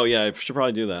itself? Oh, yeah, I should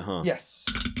probably do that, huh? Yes.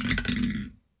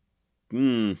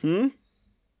 Mm-hmm.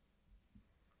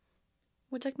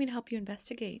 Would you like me to help you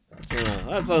investigate?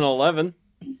 That's an 11.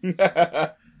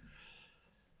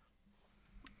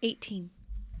 18.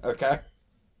 Okay.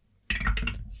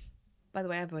 By the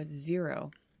way, I have a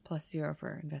 0 plus 0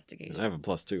 for investigation. I have a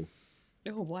 +2.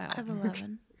 Oh, wow. I have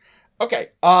 11. Okay.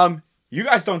 You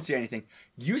guys don't see anything.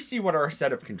 You see what are a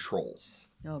set of controls.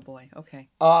 Oh, boy. Okay.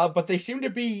 But they seem to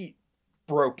be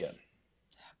broken.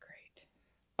 Oh,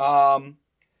 great.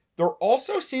 There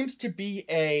also seems to be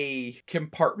a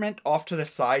compartment off to the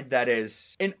side that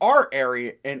is, in our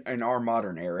area, in our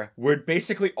modern era, would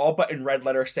basically all but in red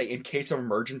letters say, in case of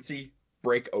emergency,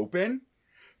 break open.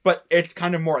 But it's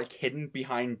kind of more like hidden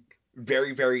behind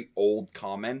very, very old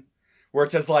common, where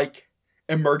it says like,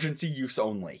 emergency use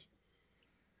only.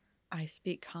 I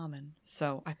speak common,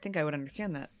 so I think I would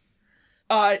understand that.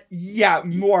 Yeah,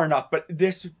 more enough. But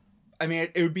this, I mean,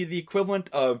 it would be the equivalent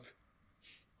of,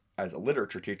 as a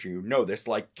literature teacher, you know this,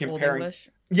 like Old comparing. English?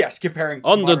 Yes, comparing.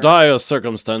 Under modern- dire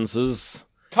circumstances.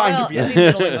 Kind Well, of, yeah. it'd be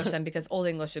Middle English then, because Old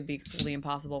English would be completely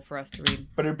impossible for us to read.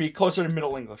 But it'd be closer to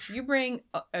Middle English. You bring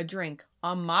a drink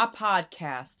on my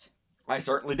podcast. I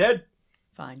certainly did.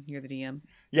 Fine, you're the DM.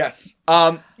 Yes.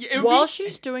 It would While be-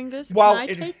 she's doing this, While can I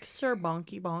it- take Sir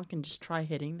Bonky Bonk and just try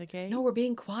hitting the gate? No, we're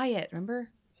being quiet, remember?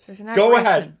 There's an Go aberration.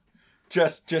 ahead.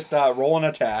 Just roll an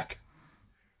attack.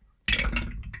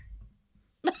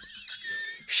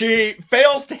 She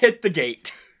fails to hit the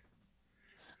gate.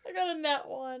 I got a net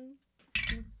 1.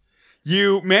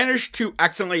 You manage to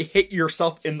accidentally hit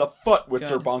yourself in the foot with Good.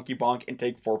 Sir Bonky Bonk and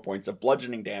take 4 points of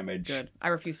bludgeoning damage. Good. I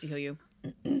refuse to heal you.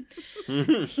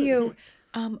 Hugh,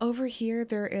 Over here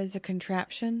there is a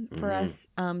contraption for us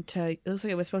to. It looks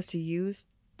like it was supposed to use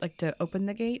like to open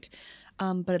the gate,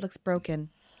 but it looks broken.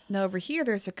 Now over here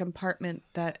there's a compartment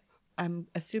that I'm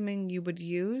assuming you would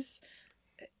use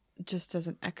just as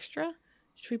an extra.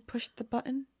 Should we push the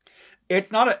button?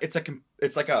 It's not a. It's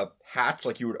like a hatch.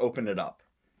 Like you would open it up.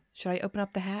 Should I open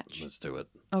up the hatch? Let's do it.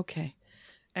 Okay.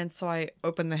 And so I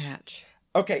open the hatch.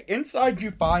 Okay. Inside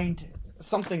you find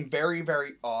something very,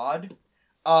 very odd.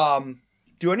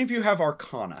 Do any of you have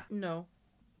Arcana? No.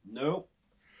 Nope.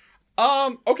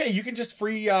 Okay, you can just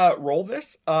free roll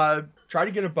this. Try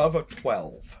to get above a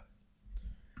 12.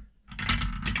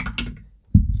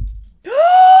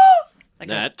 Like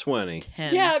Nat 20.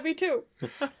 10. Yeah, me too.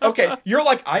 Okay, you're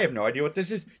like, I have no idea what this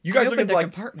is. You guys I look opened at the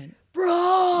like compartment.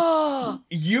 Bruh!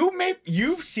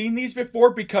 you've seen these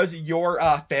before because your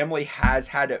family has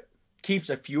keeps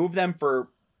a few of them for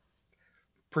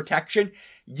protection.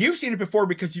 You've seen it before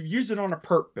because you've used it on a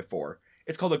perp before.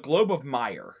 It's called a Globe of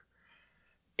Mire.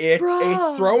 It's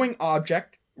Bruh. a throwing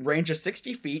object, range of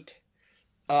 60 feet.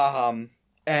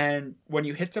 And when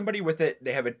you hit somebody with it,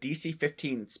 they have a DC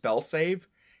 15 spell save.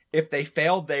 If they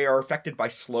fail, they are affected by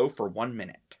slow for 1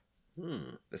 minute.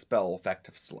 The spell effect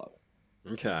of slow.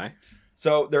 Okay.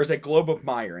 So there's a Globe of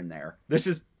Mire in there.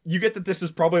 You get that this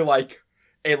is probably like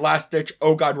a last ditch,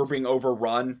 oh god, we're being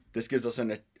overrun. This gives us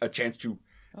a chance to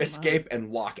escape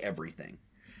and lock everything.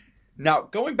 Now,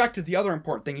 going back to the other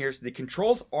important thing here is the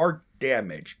controls are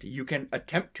damaged. You can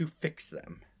attempt to fix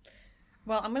them.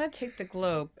 Well, I'm going to take the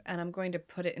globe and I'm going to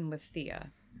put it in with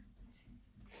Thea.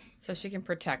 So she can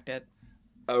protect it.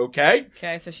 Okay.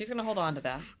 Okay, so she's going to hold on to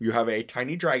that. You have a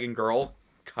tiny dragon girl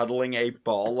cuddling a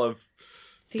ball of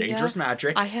Thea, dangerous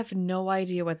magic. I have no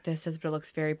idea what this is, but it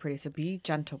looks very pretty, so be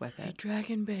gentle with Hey, it.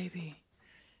 dragon baby.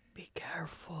 Be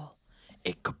careful.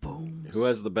 It kabooms. Who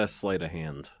has the best sleight of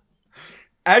hand?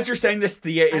 As you're saying this,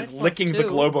 Thea is have licking the +2.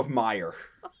 Globe of Mire.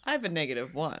 I have a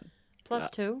 -1.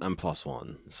 +2? I'm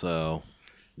 +1. So,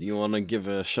 do you want to give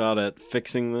a shot at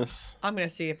fixing this? I'm going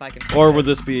to see if I can. Or would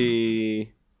this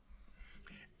be...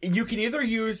 You can either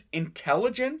use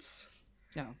intelligence,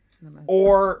 No. never mind.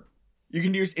 or you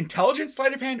can use intelligence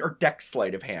sleight of hand or dex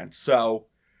sleight of hand. So,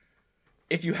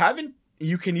 if you haven't,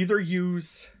 you can either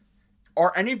use...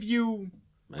 Are any of you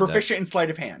proficient in sleight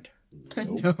of hand?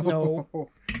 No.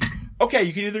 Okay,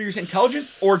 you can either use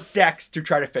intelligence or dex to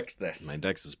try to fix this. My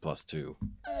dex is +2.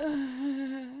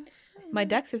 My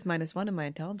dex is -1 and my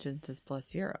intelligence is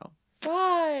 +0.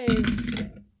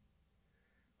 5.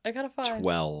 I got a 5.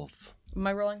 12. Am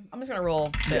I rolling? I'm just going to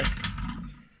roll this.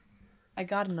 I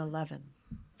got an 11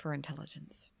 for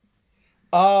intelligence.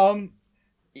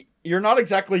 You're not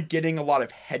exactly getting a lot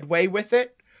of headway with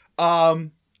it.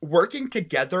 Working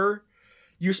together,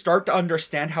 you start to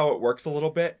understand how it works a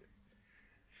little bit.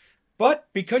 But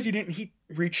because you didn't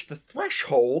reach the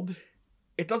threshold,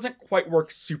 it doesn't quite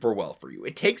work super well for you.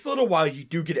 It takes a little while, you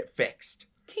do get it fixed.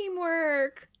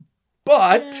 Teamwork.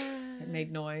 But It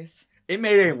made noise. it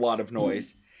made a lot of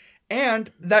noise.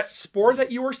 And that spore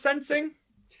that you were sensing,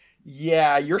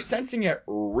 yeah, you're sensing it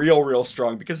real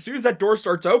strong. Because as soon as that door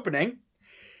starts opening,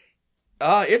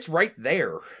 it's right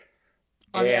there.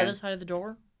 On the And- other side of the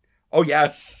door? Oh,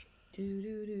 yes.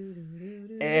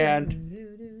 And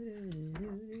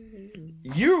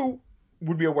you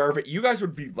would be aware of it. You guys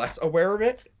would be less aware of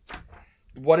it.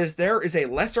 What is there is a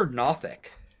lesser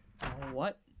Nothic.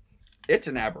 What? It's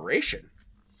an aberration.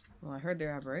 Well, I heard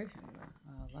their aberration.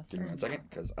 Give me 1 second,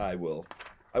 because I will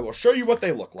show you what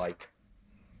they look like.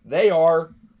 They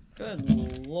are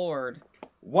Good lord.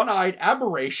 one-eyed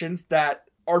aberrations that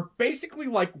are basically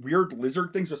like weird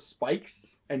lizard things with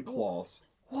spikes and claws.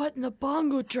 What in the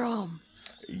bongo drum?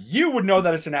 You would know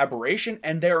that it's an aberration,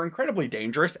 and they are incredibly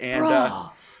dangerous, and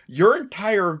Bruh. your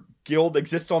entire guild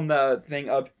exists on the thing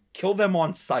of kill them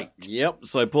on sight. Yep,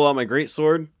 so I pull out my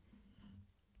greatsword,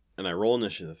 and I roll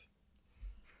initiative.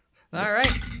 All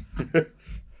right.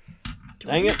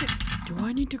 Dang it. Do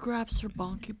I need to grab Sir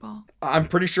Bonky Ball? I'm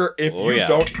pretty sure if Oh, you yeah.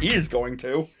 don't, he is going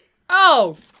to.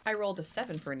 Oh! I rolled a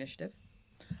 7 for initiative.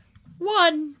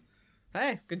 1.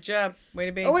 Hey, good job. Way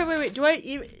to be. Oh, wait. Do I...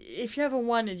 If you have a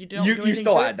 1 and you don't do You anything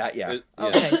still to add it? that, yeah.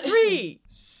 Okay. 3.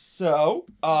 So,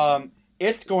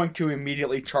 it's going to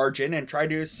immediately charge in and try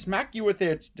to smack you with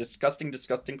its disgusting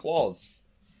claws.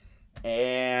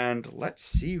 And let's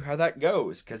see how that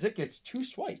goes, because it gets 2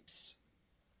 swipes.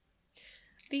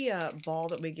 The ball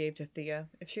that we gave to Thea,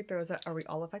 if she throws it, are we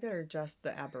all affected or just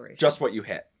the aberration? Just what you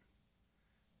hit.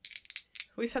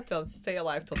 We just have to stay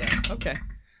alive till then. Okay.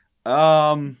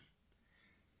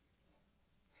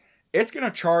 It's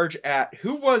gonna charge at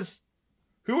who was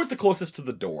the closest to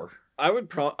the door? I would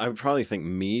probably think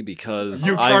me because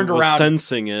You I turned was around.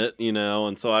 sensing it,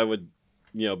 and so I would,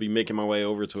 be making my way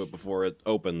over to it before it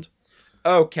opened.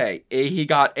 Okay, he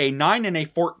got a 9 and a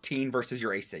 14 versus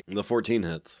your AC. The 14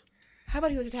 hits. How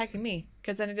about he was attacking me?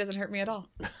 Because then it doesn't hurt me at all.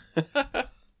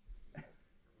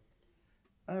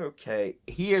 Okay,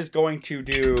 he is going to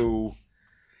do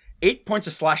 8 points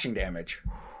of slashing damage.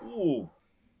 Ooh.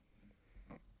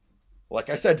 Like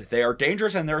I said, they are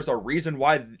dangerous, and there's a reason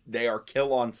why they are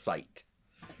kill on sight.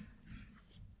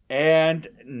 And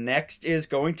next is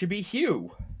going to be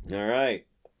Hugh. All right.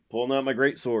 Pulling out my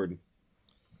great sword.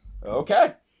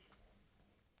 Okay.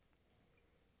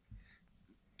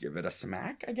 Give it a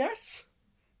smack, I guess.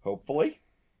 Hopefully.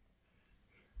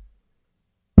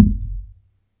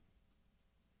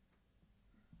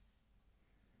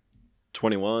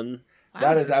 $21.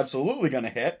 That is absolutely going to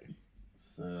hit.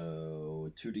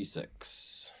 So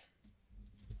 2d6.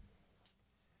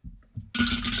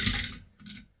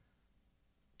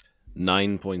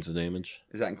 Nine points of damage.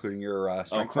 Is that including your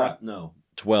strength? crap! No,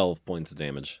 12 points of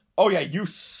damage. Oh yeah, you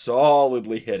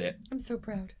solidly hit it. I'm so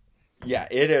proud. Yeah,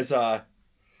 it is.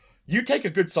 You take a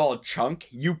good solid chunk.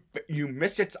 You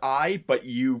miss its eye, but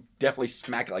you definitely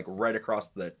smack it like right across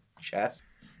the chest.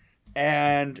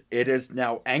 And it is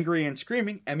now angry and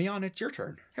screaming. Emion, it's your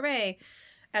turn. Hooray!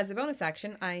 As a bonus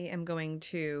action, I am going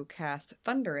to cast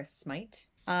Thunderous Smite.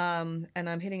 And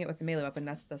I'm hitting it with a melee weapon.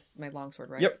 That's my longsword,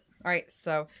 right? Yep. All right,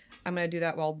 so I'm going to do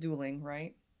that while dueling,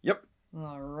 right? Yep.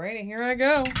 Alrighty, here I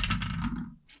go.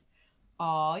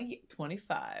 Aw,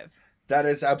 25. That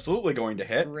is absolutely going to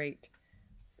hit. Great.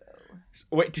 So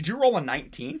Wait, did you roll a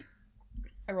 19?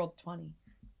 I rolled 20.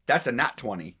 That's a nat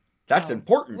 20. That's Oh,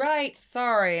 important. Right,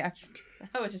 sorry. I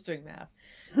was just doing math.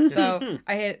 So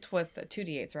I hit it with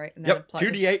 2d8s, right? And Yep, plus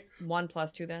 2d8. 1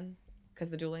 plus 2 then? Because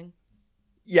the dueling?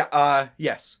 Yeah,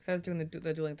 yes. So I was doing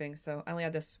the dueling thing, so I only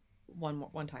had this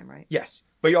one time, right? Yes.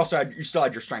 But you still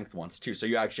had your strength once too, so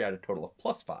you actually had a total of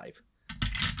 +5.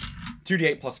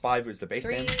 2d8 plus 5 is the base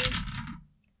 3, damage.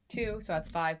 2, so that's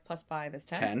 5 plus 5 is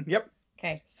 10. 10. Yep.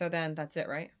 Okay, so then that's it,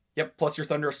 right? Yep. Plus your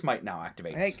Thunderous Smite now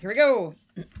activates. All right, here we go.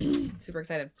 Super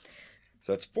excited.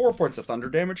 So it's 4 points of thunder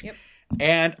damage. Yep.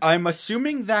 And I'm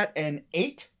assuming that an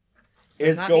 8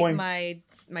 is Not going. meet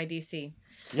my DC.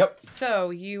 Yep. So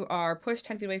you are pushed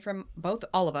 10 feet away from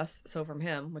all of us, so from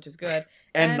him, which is good,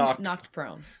 And knocked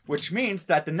prone. Which means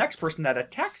that the next person that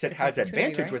attacks it It's has opportunity,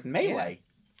 advantage right? with melee.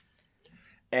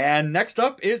 And next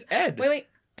up is Ed. Wait.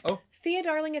 Oh. Thea,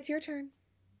 darling, it's your turn.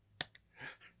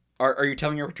 Are you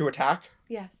telling her to attack?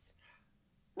 Yes.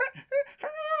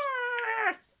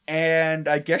 And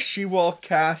I guess she will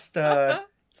cast. Sorry,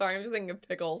 I'm just thinking of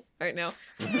pickles right now.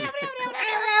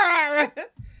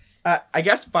 I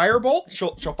guess Firebolt.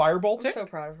 She'll Firebolt I'm it. so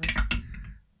proud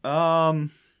of her.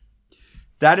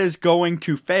 That is going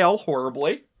to fail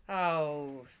horribly.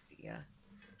 Oh, Thea.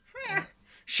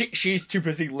 She's too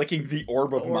busy licking the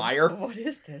orb of mire, What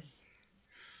is this?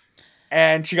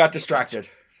 and she got distracted.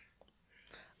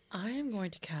 I am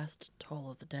going to cast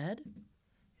Toll of the Dead.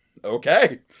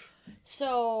 Okay,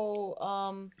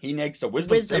 So, he makes a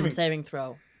wisdom saving. saving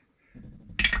throw.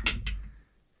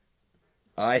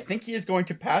 I think he is going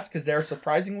to pass because they're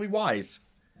surprisingly wise.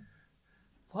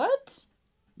 What?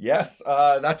 Yes,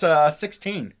 that's a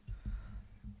 16.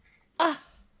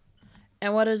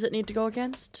 And what does it need to go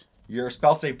against? Your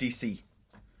spell save DC.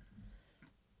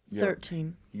 Yep.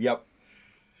 13. Yep.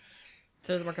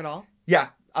 So it doesn't work at all? Yeah.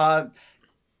 I'm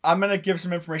gonna give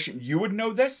some information. You would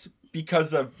know this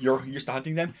because of you're used to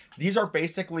hunting them. These are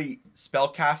basically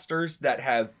spellcasters that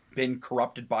have been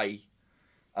corrupted by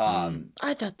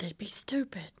I thought they'd be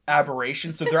stupid.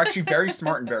 aberration. So they're actually very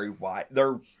smart and very wise.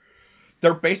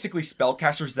 They're basically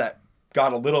spellcasters that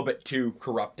got a little bit too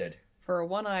corrupted. For a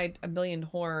one-eyed, a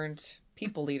million-horned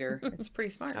people leader, it's pretty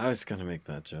smart. I was gonna make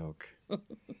that joke.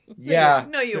 Yeah.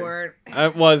 No, you weren't. I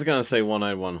was gonna say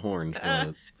one-eyed, one-horned,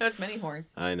 but There's many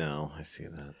horns. I know. I see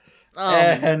that.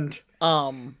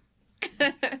 And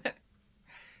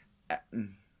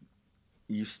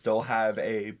you still have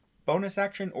a bonus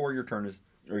action, or your turn is,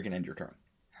 or you can end your turn.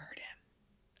 Hurt him.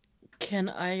 Can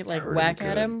I, Heard him whack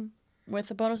at good. him with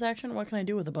a bonus action? What can I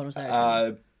do with a bonus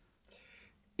action?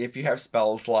 If you have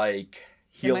spells like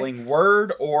Healing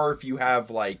Word, or if you have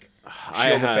like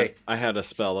Shield of Faith, I had a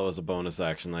spell that was a bonus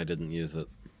action. I didn't use it.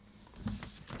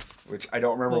 which I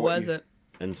don't remember What was it?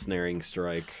 Ensnaring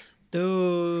Strike.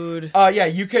 Dude. Yeah,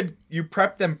 you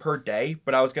prep them per day,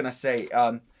 but I was gonna say,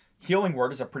 Healing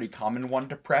Word is a pretty common one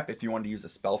to prep if you want to use a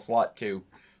spell slot to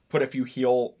put a few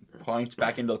heal points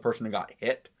back into the person who got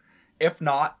hit. If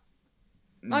not,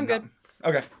 I'm good.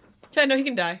 Okay. I know he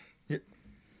can die.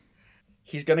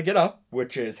 He's gonna get up,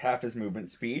 which is half his movement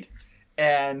speed,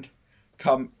 and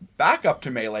come back up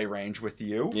to melee range with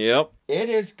you. Yep. It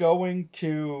is going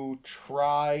to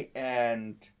try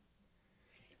and...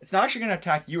 It's not actually going to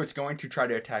attack you. It's going to try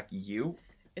to attack you.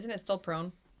 Isn't it still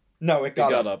prone? No, it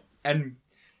got up. And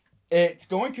it's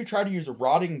going to try to use a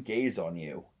Rotting Gaze on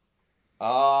you.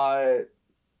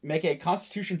 Make a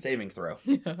Constitution saving throw.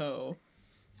 No.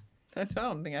 I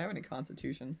don't think I have any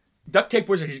constitution. Duct Tape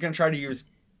Wizard, he's going to try to use...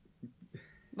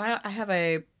 I have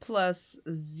a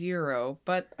 +0,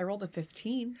 but I rolled a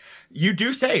 15. You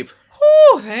do save.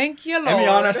 Oh, thank you, Lord.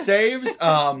 Emiana saves.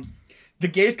 The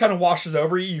gaze kind of washes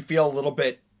over you. You feel a little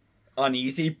bit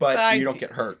uneasy, but you don't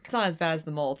get hurt. It's not as bad as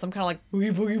the mold, so I'm kind of like,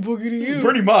 boogie, boogie, boogie to you.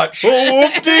 Pretty much.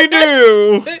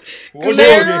 Whoop-de-doo!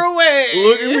 Glare away.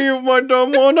 Look at me with my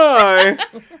dumb one eye.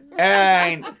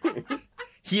 And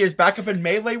he is back up in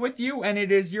melee with you, and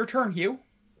it is your turn, Hugh.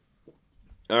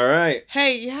 All right.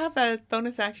 Hey, you have a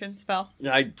bonus action spell.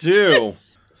 I do.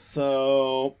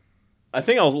 So, I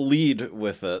think I'll lead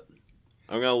with it.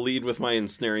 I'm going to lead with my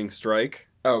Ensnaring Strike.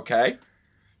 Okay.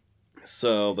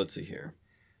 So, let's see here.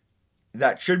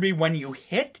 That should be when you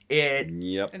hit it.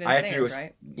 Yep. It I have to do ensnares, a-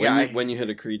 right? Yeah, When you hit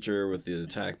a creature with the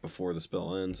attack before the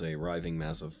spell ends, a writhing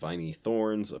mass of viney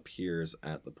thorns appears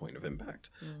at the point of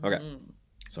impact. Okay.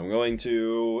 So I'm going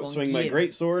to swing my get him.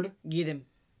 greatsword. Get him.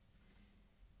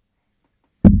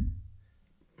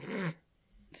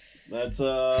 That's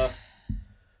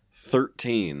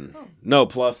 13. No,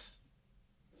 plus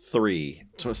 3.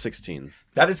 So 16.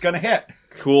 That is going to hit.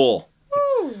 Cool.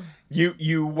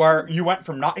 You went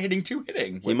from not hitting to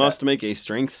hitting. He with must that. make a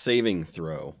strength saving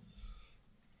throw.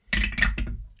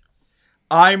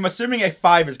 I'm assuming a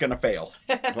 5 is going to fail.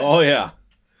 Oh, yeah.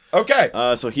 Okay.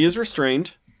 So he is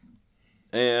restrained.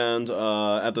 And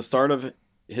at the start of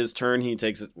his turn, he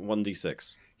takes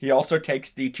 1d6. He also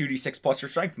takes the 2d6 plus your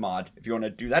strength mod, if you want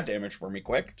to do that damage for me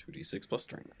quick. 2d6 plus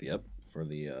strength. Yep. For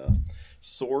the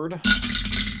sword.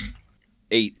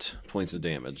 8 points of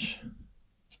damage.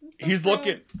 He's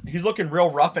looking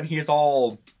real rough, and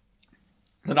the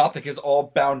Nothic is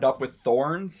all bound up with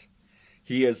thorns.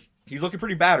 He's looking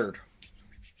pretty battered.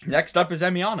 Next up is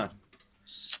Emiana.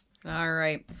 All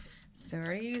right. So I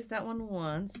already used that one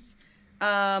once.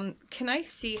 Can I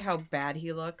see how bad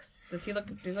he looks? Does he look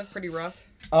pretty rough?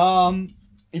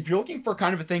 If you're looking for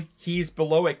kind of a thing, he's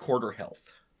below a quarter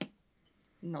health.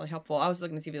 Not really helpful. I was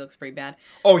looking to see if he looks pretty bad.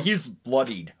 Oh, he's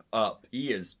bloodied up.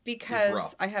 He's Because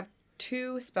rough. I have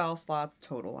 2 spell slots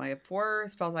total. I have 4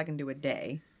 spells I can do a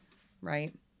day,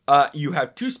 right? You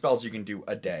have 2 spells you can do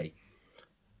a day.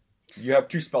 You have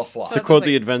 2 spell slots. So To it's quote like-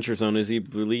 the Adventure Zone, is he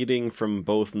bleeding from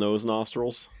both nose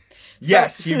nostrils?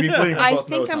 Yes, he'd be bleeding from I both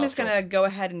think nose I'm just nostrils. gonna go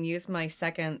ahead and use my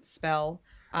second spell.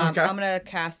 Okay. I'm gonna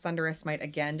cast Thunderous Smite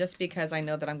again, just because I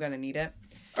know that I'm gonna need it.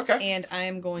 Okay. And I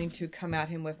am going to come at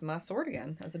him with my sword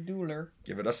again as a dueler.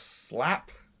 Give it a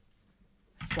slap.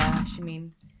 Slash, I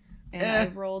mean. And Eh. I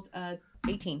rolled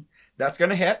 18. That's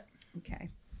gonna hit. Okay.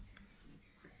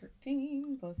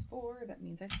 13 plus 4, that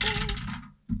means I spell.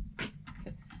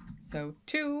 So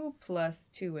 2 plus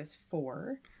 2 is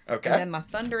 4. Okay. And then my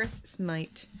Thunderous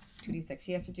Smite, 2d6.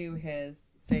 He has to do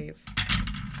his save.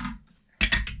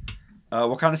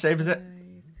 What kind of save is it?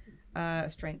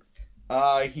 Strength.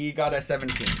 He got a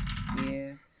 17.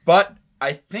 Yeah, But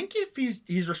I think if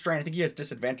he's restrained, I think he has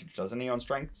disadvantage, doesn't he, on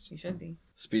strengths? he should be.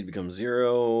 Speed becomes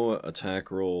 0.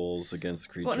 Attack rolls against the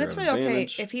creature Well, and it's have really okay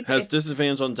advantage. if he- has if-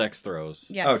 disadvantage on dex throws.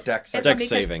 Yeah. Oh, dex. It's Dex because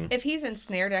saving. If he's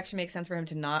ensnared, it actually makes sense for him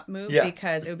to not move Yeah.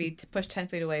 because it would be to push 10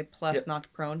 feet away plus Yep.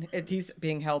 knocked prone. He's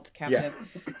being held captive.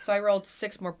 So I rolled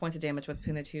 6 more points of damage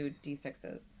between the 2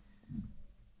 d6s.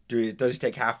 Does he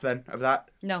take half then of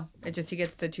that? No, it just he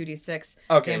gets the 2d6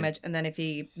 Okay. damage, and then if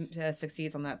he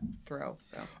succeeds on that throw,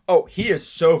 so Oh, he is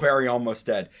so very almost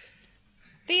dead.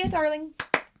 Thea, darling,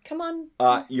 come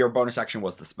on. Your bonus action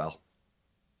was the spell.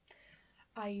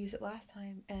 I used it last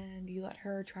time, and you let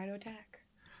her try to attack.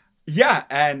 Yeah,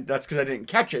 and that's because I didn't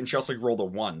catch it, and she also rolled a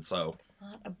 1, so... It's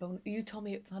not a bonus. You told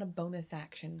me it's not a bonus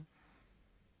action,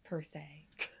 per se.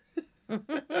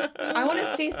 I want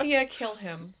to see Thea kill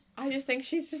him. I just think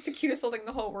she's just the cutest little thing in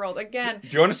the whole world. Again, Do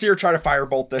you want to see her try to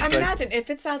firebolt this I thing? imagine if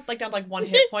it's not like down to like 1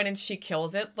 hit point and she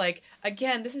kills it. Like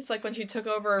again, this is like when she took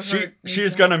over.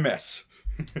 She's gonna miss.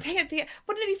 Dang it, Thea!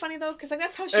 Wouldn't it be funny though? Because like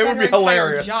that's how she It got would her be entire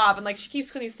hilarious. job, and like she keeps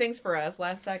doing these things for us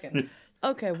last second.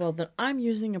 Okay, well then I'm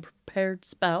using a prepared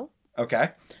spell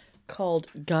Okay. called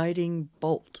Guiding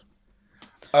Bolt.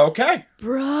 Okay.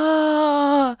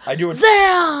 Bruh! I do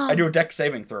Zam! a dex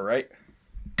saving throw, right?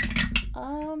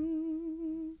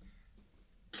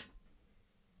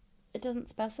 It doesn't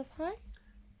specify?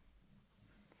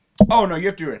 Oh, no, you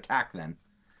have to do an attack then.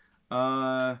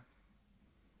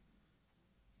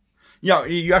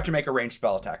 You have to make a ranged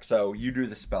spell attack. So you do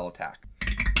the spell attack.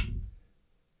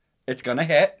 It's gonna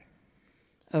hit.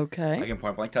 Okay. I can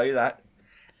point blank tell you that.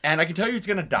 And I can tell you it's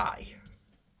gonna die.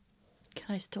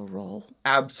 Can I still roll?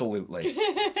 Absolutely.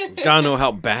 Gotta know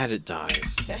how bad it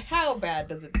dies. How bad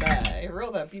does it die?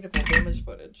 Roll that beautiful damage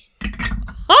footage.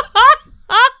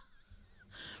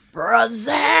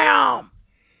 Brazam!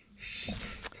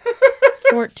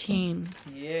 14.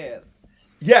 Yes.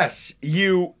 Yes,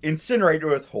 you incinerate it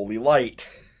with holy light.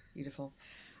 Beautiful.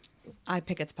 I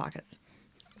pick its pockets.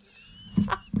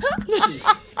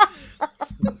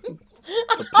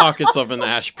 The pockets of an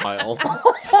ash pile.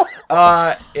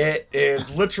 It is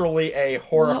literally a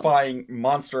horrifying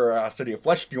monstrosity of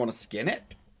flesh. Do you want to skin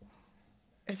it?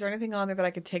 Is there anything on there that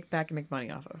I could take back and make money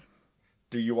off of?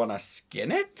 Do you want to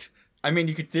skin it? I mean,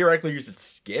 you could theoretically use its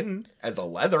skin as a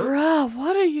leather. Bruh,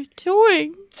 what are you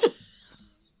doing?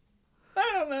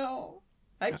 I don't know.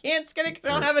 I can't skin it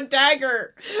because I don't have a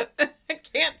dagger. I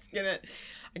can't skin it.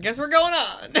 I guess we're going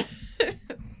on.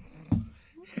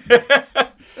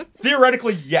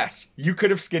 Theoretically, yes, you could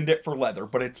have skinned it for leather,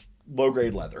 but it's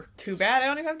low-grade leather. Too bad I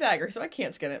don't even have daggers, so I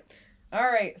can't skin it. All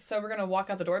right, so we're gonna walk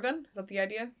out the door then. Is that the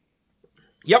idea?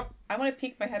 Yep. I want to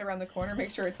peek my head around the corner,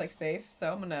 make sure it's like safe.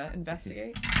 So I'm gonna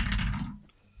investigate.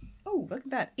 Oh, look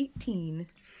at that, 18.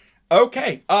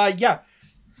 Okay. Yeah.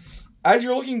 As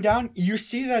you're looking down, you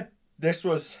see that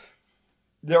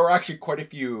there were actually quite a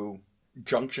few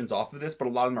junctions off of this, but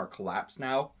a lot of them are collapsed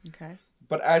now. Okay.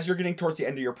 But as you're getting towards the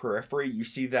end of your periphery, you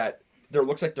see that there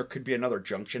looks like there could be another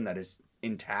junction that is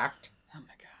intact. Oh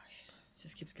my gosh, it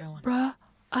just keeps going. Bruh,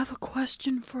 I have a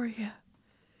question for you.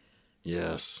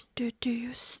 Yes. Do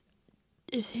you...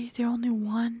 Is he the only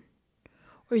one?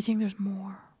 Or you think there's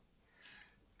more?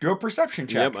 Do a perception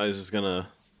check. Yep, I was just gonna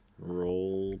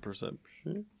roll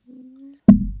perception.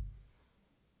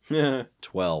 Yeah.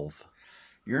 12.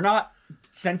 You're not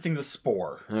sensing the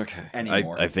spore. Okay.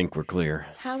 Anymore. I think we're clear.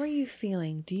 How are you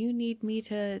feeling? Do you need me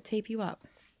to tape you up?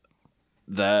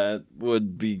 That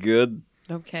would be good.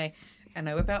 Okay. And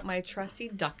I whip out my trusty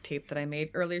duct tape that I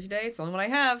made earlier today. It's the only one I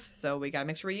have, so we gotta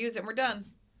make sure we use it and we're done.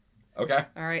 Okay.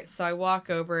 All right, so I walk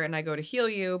over and I go to heal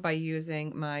you by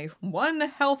using my 1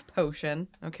 health potion.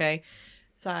 Okay,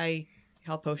 so I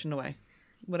health potion away.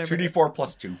 Whatever. 2d4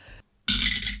 plus 2.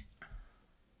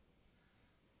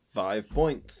 5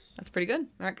 points. That's pretty good. All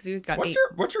right, because you got What's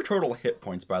 8. your total hit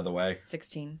points, by the way?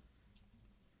 16.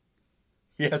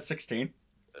 He has 16.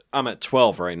 I'm at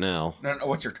 12 right now. No,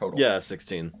 what's your total? Yeah,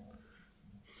 16.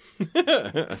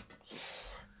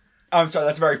 I'm sorry,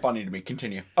 that's very funny to me.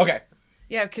 Continue. Okay.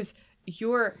 Yeah, because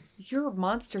your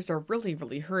monsters are really,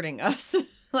 really hurting us.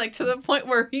 Like, to the point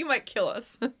where you might kill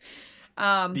us.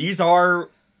 These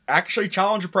are actually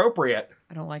challenge appropriate.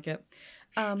 I don't like it.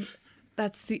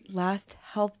 That's the last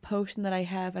health potion that I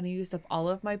have, and I used up all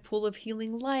of my pool of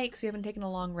healing light, because we haven't taken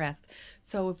a long rest.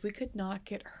 So if we could not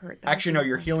get hurt... Actually, no,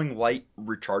 your healing light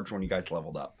recharged when you guys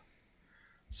leveled up.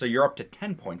 So you're up to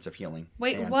 10 points of healing.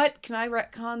 Wait, Dance. what? Can I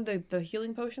retcon the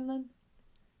healing potion then?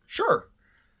 Sure.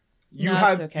 You No,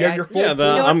 have it's okay. you have your full Yeah, pool.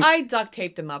 You know I'm- what? I duct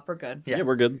taped him up. We're good. Yeah. Yeah,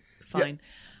 we're good. Fine.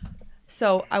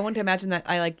 So I want to imagine that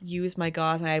I used my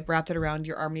gauze and I wrapped it around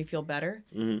your arm and you feel better.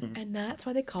 Mm-hmm. And that's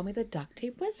why they call me the duct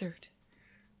tape wizard.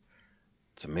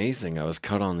 It's amazing. I was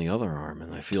cut on the other arm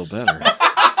and I feel better.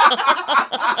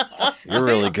 You're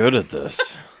really good at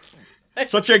this.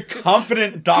 Such a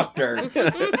confident doctor.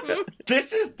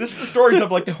 This is the stories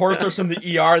of like the horrors from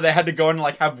the ER. They had to go and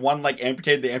like have one like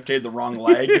amputated. They amputated the wrong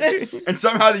leg, and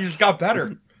somehow they just got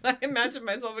better. I imagine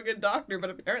myself a good doctor, but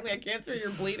apparently I can't see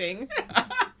you're bleeding.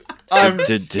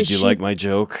 Did you like my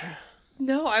joke?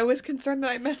 No, I was concerned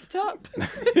that I messed up.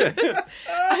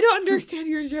 I don't understand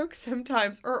your jokes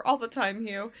sometimes, or all the time,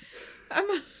 Hugh.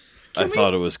 I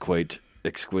thought it was quite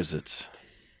exquisite.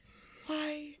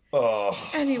 Why?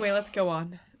 Oh, Anyway, let's go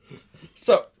on.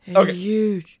 so Hey, okay.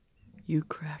 you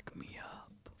crack me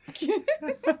up.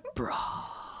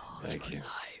 Bruh. Thank you.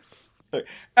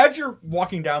 As you're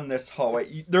walking down this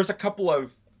hallway, there's a couple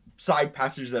of side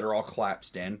passages that are all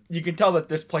collapsed in. You can tell that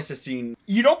this place has seen...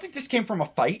 You don't think this came from a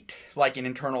fight, like an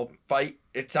internal fight.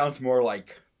 It sounds more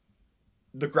like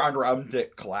the ground around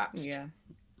it collapsed. Yeah.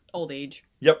 Old age.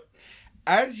 Yep.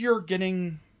 As you're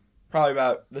getting probably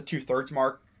about the 2/3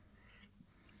 mark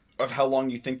of how long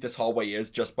you think this hallway is,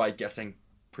 just by guessing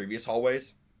previous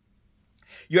hallways,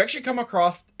 you actually come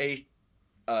across a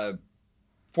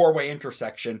 4-way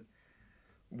intersection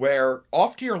where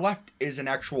off to your left is an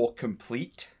actual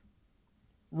complete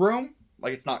room,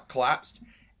 like it's not collapsed,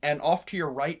 and off to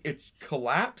your right it's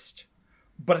collapsed,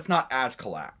 but it's not as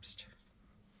collapsed.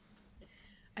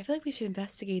 I feel like we should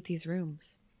investigate these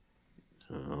rooms.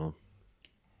 Oh.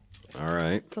 All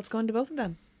right. So let's go into both of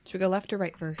them. Should we go left or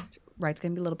right first? Right's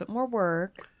going to be a little bit more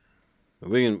work.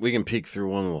 We can peek through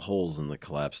one of the holes in the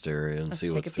collapsed area and Let's see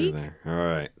take what's a through peek. there. All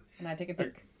right. And I take a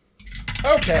peek.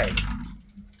 Okay.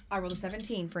 I rolled a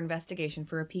 17 for investigation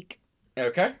for a peek.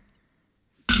 Okay.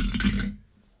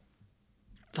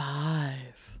 5.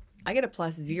 I get a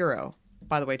 +0,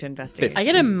 by the way, to investigate. I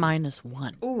get a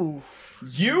 -1. Ooh.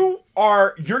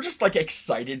 You're just like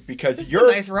excited because This is you're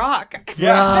a nice rock.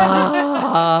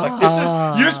 yeah. Like this is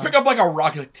you just pick up like a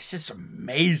rock. You're like, this is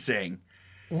amazing.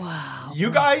 Wow.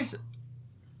 You guys,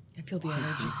 I feel the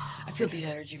energy. I feel the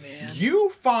energy, man. you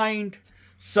find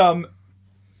some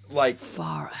like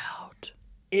Far out.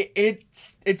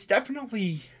 it's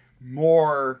definitely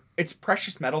more. It's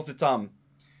precious metals.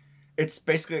 It's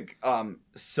basically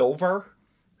silver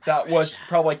that was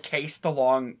probably cased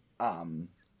along.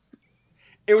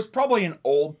 It was probably an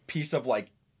old piece of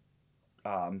like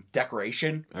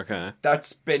decoration Okay.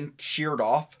 that's been sheared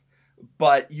off,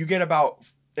 but you get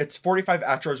it's 45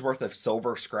 atros worth of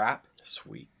silver scrap,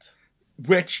 Sweet.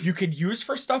 which you could use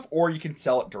for stuff or you can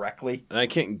sell it directly. And I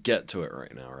can't get to it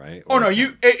right now, right? Oh Or no, I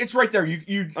can- it's right there.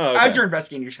 You Oh, okay. as you're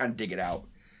investigating, you just kind of dig it out.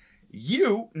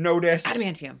 You notice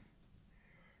Adamantium.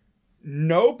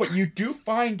 no, but you do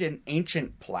find an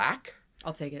ancient plaque,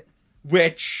 I'll take it.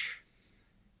 which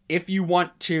if you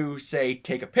want to say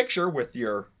take a picture with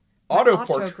your My auto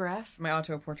portrait, autograph. My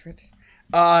auto portrait.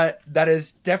 that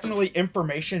is definitely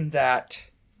information that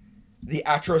the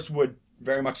Atros would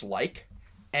very much like.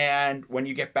 And when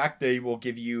you get back, they will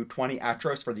give you 20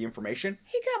 Atros for the information.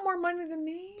 He got more money than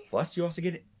me. Plus, you also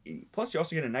get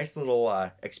a nice little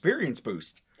experience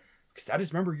boost, because that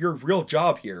is, remember, your real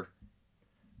job here.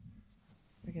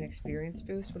 Like an experience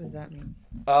boost? What does that mean?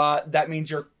 That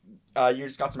means you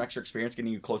just got some extra experience,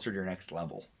 getting you closer to your next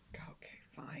level. Okay,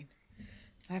 fine.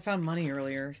 I found money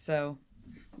earlier, so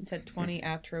you said 20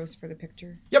 atros for the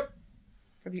picture? Yep.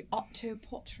 For the auto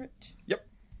portrait? Yep.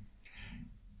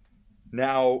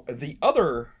 Now, the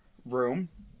other room.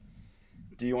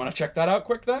 Do you want to check that out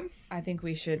quick then? I think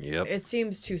we should. Yep. It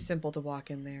seems too simple to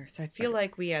walk in there, so I feel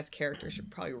like we as characters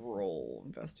should probably roll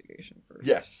investigation first.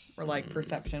 Yes. Or like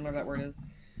perception, whatever that word is.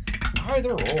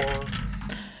 Either or.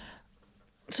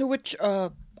 So which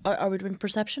are we doing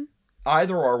perception?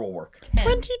 Either or will work.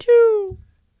 22.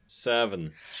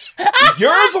 7.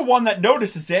 You're the one that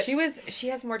notices it. She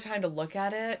has more time to look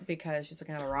at it because she's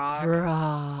looking at a rock.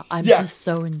 Bruh, I'm Yeah. just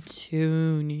so in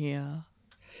tune here.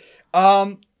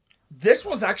 This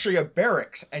was actually a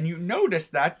barracks, and you notice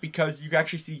that because you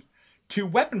actually see 2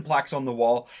 weapon plaques on the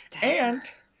wall and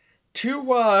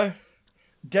 2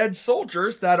 dead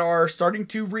soldiers that are starting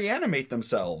to reanimate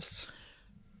themselves.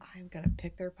 I'm gonna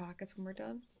pick their pockets when we're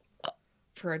done.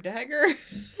 For a dagger?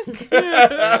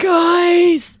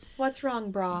 Guys! What's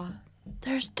wrong, brah?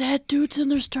 There's dead dudes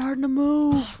and they're starting to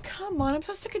move. Come on, I'm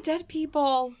so sick of dead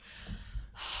people.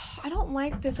 I don't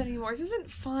like this anymore. This isn't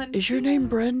fun. Is your name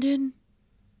Brendan?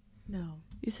 No,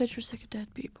 You said you're sick of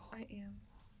dead people. I am.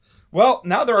 Well,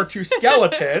 now there are 2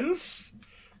 skeletons.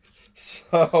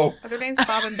 So, Are their names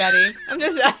Bob and Betty? I'm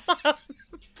just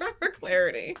for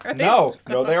clarity. Right? no,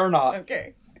 they are not.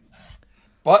 Okay.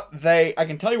 But I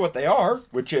can tell you what they are,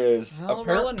 which is I'll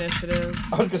roll initiative.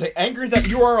 I was gonna say angry that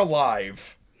you are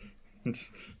alive.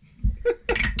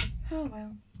 Oh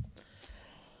well.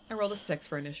 I rolled a 6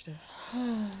 for initiative.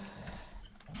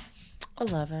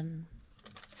 11.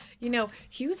 You know,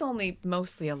 he was only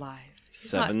mostly alive. He's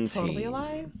 17. not totally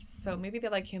alive, so maybe they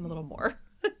like him a little more.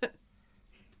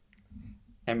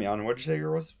 Emion, what did you say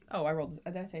your was? Oh, I rolled.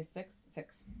 Did I say 6?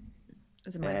 6. It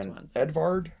was a minus And 1. So.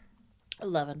 Edvard.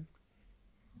 11.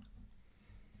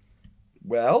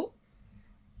 Well,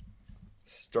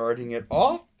 starting it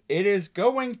off, it is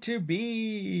going to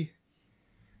be.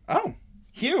 Oh,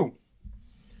 Hugh.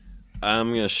 I'm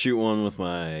going to shoot one with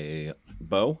my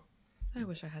bow. I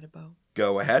wish I had a bow.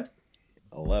 Go ahead.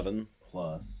 11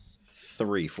 plus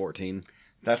 3, 14.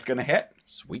 That's going to hit.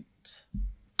 Sweet.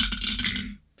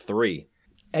 3.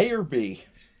 A or B?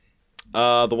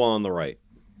 The one on the right.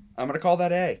 I'm going to call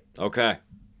that A. Okay.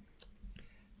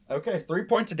 Okay, 3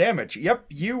 points of damage. Yep,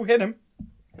 you hit him.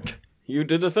 You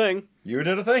did a thing. You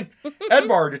did a thing.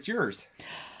 Edvard, it's yours.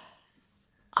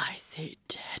 I see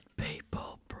dead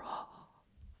people, bro. All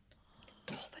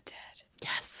the dead.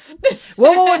 Yes.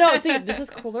 Whoa, no. See, this is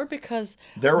cooler because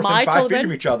They're within my 5 feet television-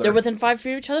 of each other. They're within 5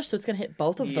 feet of each other, so it's going to hit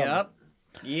both of them. Yep.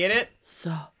 Get it?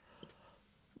 So,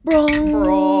 bro.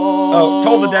 Oh,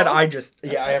 Toll the Dead, I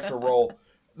have to roll.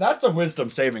 That's a wisdom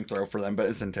saving throw for them, but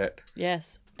isn't it?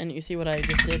 Yes. And you see what I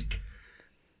just did?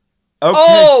 Okay.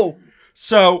 Oh!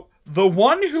 So, the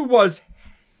one who was...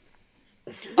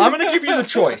 I'm going to give you the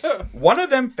choice. One of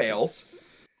them fails.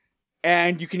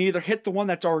 And you can either hit the one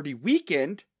that's already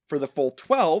weakened for the full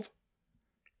 12,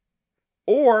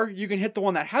 or you can hit the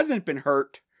one that hasn't been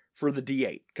hurt for the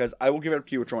D8. Because I will give it up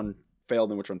to you which one failed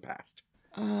and which one passed.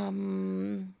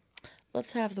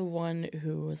 Let's have the one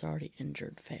who was already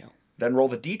injured fail. Then roll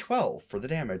the D12 for the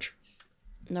damage.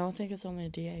 No, I think it's only a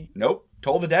D8. Nope.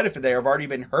 Toll the dead, if they have already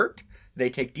been hurt, they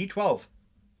take D12.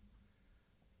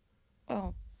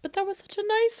 Oh, but that was such a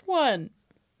nice one.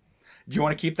 Do you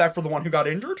want to keep that for the one who got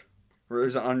injured? Or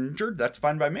is it uninjured? That's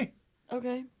fine by me.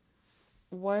 Okay.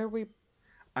 Why are we...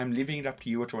 I'm leaving it up to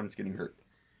you which one is getting hurt.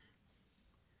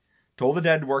 Toll the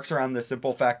dead works around the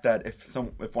simple fact that if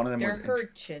one of them They're was injured.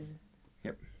 hurting.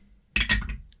 Yep.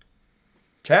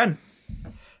 10.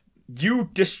 You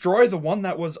destroy the one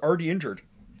that was already injured.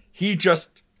 He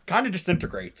just kind of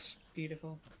disintegrates.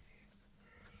 Beautiful.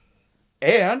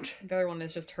 And The other one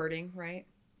is just hurting, right?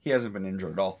 he hasn't been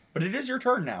injured at all. But it is your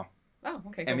turn now. Oh,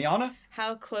 okay. Cool. Emiana?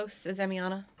 How close is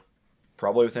Emiana?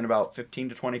 Probably within about 15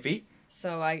 to 20 feet.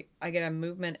 So I get a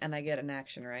movement and I get an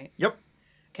action, right? Yep.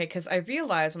 Okay, because I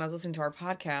realized when I was listening to our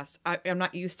podcast, I'm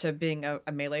not used to being a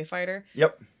melee fighter.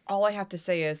 Yep. All I have to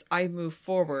say is I move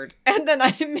forward, and then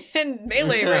I'm in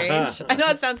melee range. I know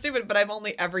it sounds stupid, but I've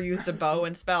only ever used a bow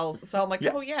and spells, so I'm like,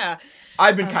 Yeah. oh yeah.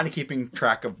 I've been kind of keeping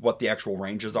track of what the actual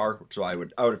ranges are, so I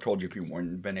would have told you if you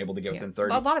weren't been able to get within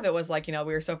 30. A lot of it was like, we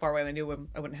were so far away, I knew it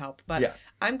wouldn't help. But Yeah.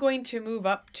 I'm going to move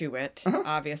up to it,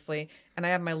 obviously, and I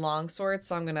have my long sword,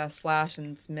 so I'm going to slash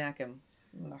and smack him.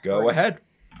 Go ahead.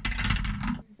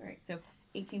 All right, so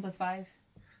 18 plus 5.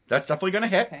 That's definitely going to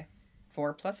hit. Okay.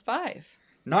 4 plus 5.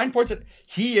 9 points.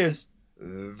 He is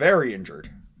very injured.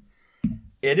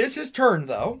 It is his turn,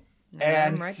 though.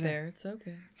 And I'm right there. It's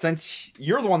okay. Since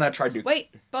you're the one that tried to...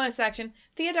 Wait, bonus action.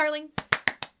 Thea, darling.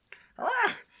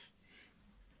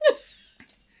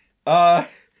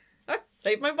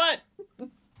 Save my butt.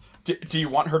 Do you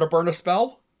want her to burn a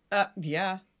spell?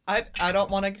 Yeah. I don't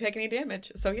want to take any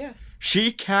damage, so yes.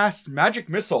 She cast Magic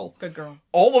Missile. Good girl.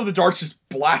 All of the darts just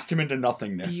blast him into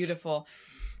nothingness. Beautiful.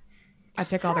 I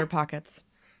pick all their pockets.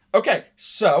 Okay,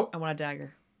 so... I want a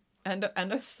dagger. And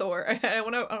a sword. And I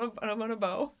want a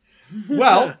bow.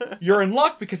 Well, you're in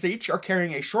luck because they each are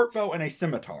carrying a short bow and a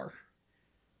scimitar.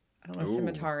 I don't know what a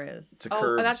scimitar is. It's a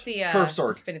curved- that's the curved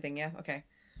sword. the spinny thing, yeah. Okay.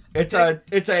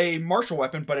 It's a martial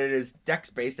weapon, but it is dex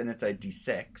based and it's a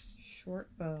d6. Short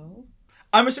bow.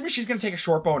 I'm assuming she's going to take a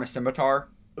short bow and a scimitar.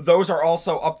 Those are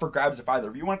also up for grabs if either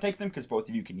of you want to take them, because both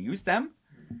of you can use them.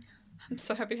 I'm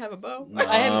so happy to have a bow.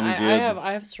 I I'm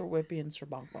have Sir Whippy and Sir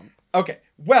Bonk Bonk. Okay,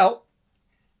 well,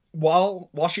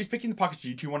 while she's picking the pockets, do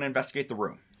you two want to investigate the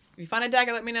room? If you find a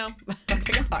dagger, let me know. I'm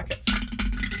picking pockets.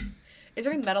 Is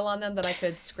there any metal on them that I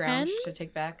could scrounge 10? to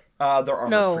take back? Their armor's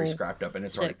No. pretty scrapped up and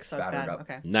it's already 6. So it's spattered bad. up.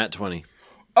 Okay. Nat 20.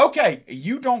 Okay,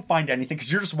 you don't find anything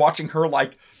because you're just watching her,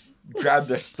 grab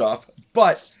this stuff.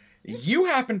 But you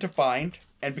happen to find,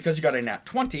 and because you got a nat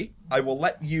 20, I will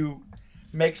let you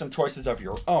make some choices of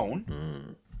your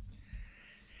own.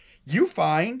 You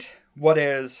find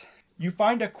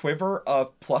a quiver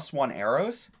of +1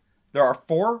 arrows. There are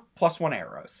 4 +1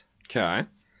 arrows. Okay.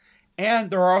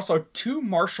 And there are also 2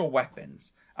 martial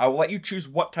weapons. I will let you choose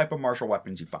what type of martial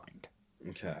weapons you find.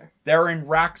 Okay. They're in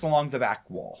racks along the back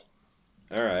wall.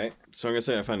 All right. So I'm going to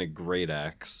say I find a great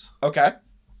axe. Okay.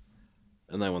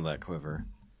 And then with that quiver.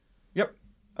 Yep.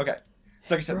 Okay.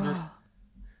 So like I said, Bruh,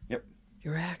 yep.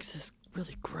 your axe is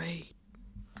really great.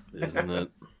 Isn't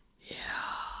it?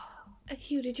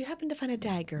 Hugh, did you happen to find a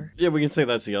dagger? Yeah, we can say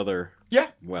that's the other Yeah.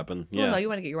 weapon. Yeah. Yeah. No, you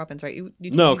want to get your weapons, right? You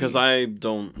No, because I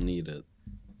don't need it.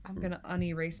 I'm going to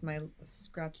unerase my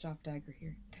scratched off dagger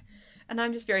here. And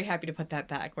I'm just very happy to put that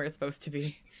back where it's supposed to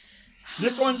be.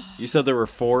 This one, You said there were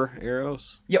 4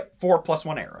 arrows? yep, 4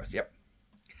 +1 arrows, yep.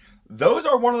 Those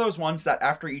are one of those ones that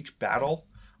after each battle,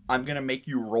 I'm going to make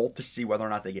you roll to see whether or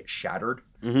not they get shattered.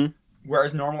 Mm-hmm.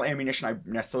 Whereas normal ammunition, I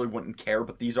necessarily wouldn't care,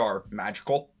 but these are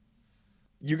magical.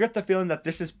 You get the feeling that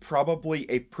this is probably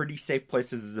a pretty safe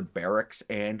place as a barracks,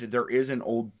 and there is an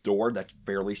old door that's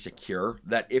fairly secure,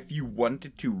 that if you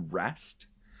wanted to rest,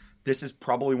 this is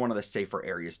probably one of the safer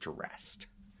areas to rest.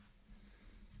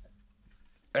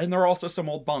 And there are also some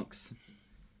old bunks.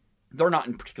 They're not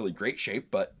in particularly great shape,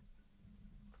 but...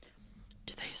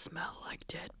 Do they smell like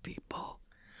dead people?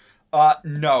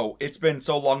 No. It's been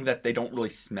so long that they don't really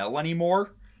smell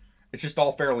anymore. It's just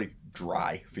all fairly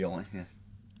dry feeling. Yeah.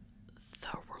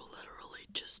 There were literally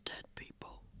just dead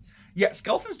people. Yeah,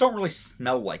 skeletons don't really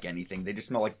smell like anything. They just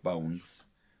smell like bones.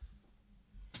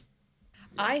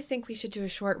 I think we should do a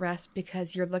short rest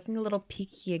because you're looking a little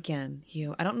peaky again,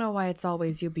 Hugh. I don't know why it's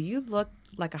always you, but you look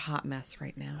like a hot mess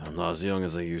right now. I'm not as young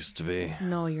as I used to be.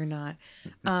 No, you're not.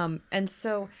 And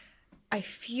so I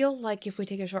feel like if we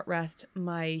take a short rest,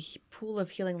 my pool of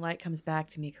healing light comes back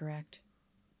to me, correct?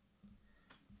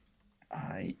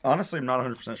 I honestly am not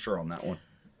 100% sure on that one.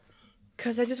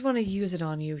 Because I just want to use it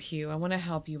on you, Hugh. I want to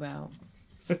help you out.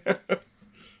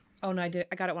 Oh no, I did.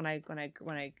 I got it when I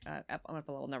I'm up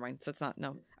a little. Never mind. So it's not.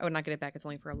 No, I would not get it back. It's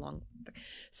only for a long.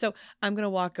 So I'm gonna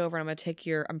walk over and I'm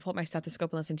gonna pull out my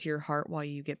stethoscope and listen to your heart while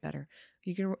you get better.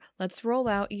 You can let's roll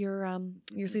out your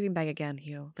sleeping bag again,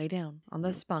 Hugh. Lay down on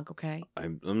the spunk, okay?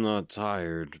 I'm not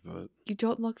tired, but You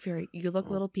don't look you look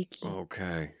a little peaky.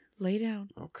 okay. Lay down.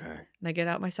 Okay. And I get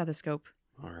out my stethoscope.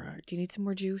 All right. Do you need some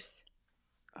more juice?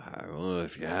 Well,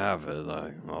 if you have it,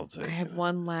 I'll take it. I have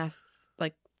one last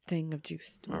thing of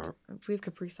juice. Do Alright. we have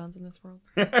Capri Suns in this world?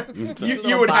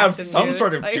 You would have box of some juice,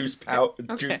 sort of like- juice pout.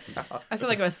 Okay. Juice I sound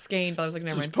like I was skein, but I was like,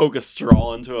 never Just mind. poke a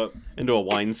straw into a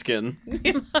wineskin.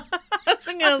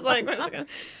 I was like, wait a second.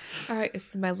 All right,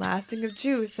 it's my last thing of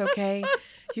juice, okay?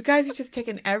 You guys are just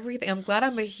taking everything. I'm glad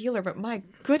I'm a healer, but my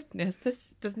goodness,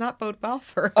 this does not bode well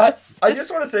for us. I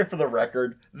just want to say for the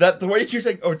record that the way you keep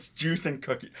saying, "Oh, it's juice and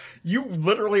cookie,"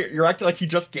 you're acting like he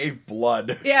just gave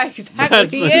blood. Yeah, exactly.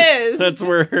 He is. That's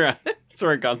where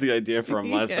I got the idea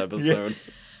from last Yeah. episode.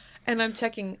 And I'm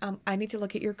checking. I need to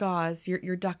look at your gauze,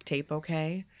 your duct tape,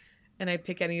 okay? And I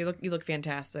pick it, and you look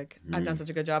fantastic. I've done such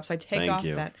a good job. So I take Thank off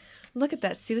you. that. Look at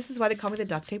that. See, this is why they call me the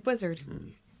duct tape wizard.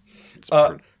 It's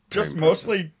Just very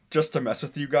mostly just to mess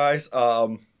with you guys.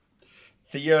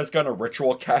 Thea is gonna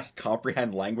ritual cast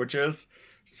comprehend languages,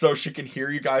 so she can hear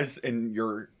you guys in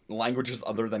your languages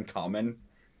other than common,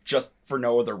 just for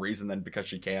no other reason than because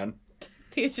she can.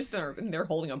 He's just they're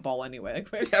holding a ball anyway.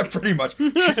 Yeah, pretty much.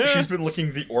 She's been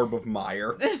licking the orb of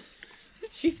mire.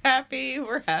 She's happy.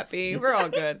 We're happy. We're all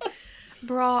good.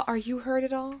 Bra, are you hurt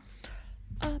at all?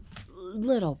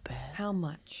 Little bit. How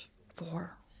much?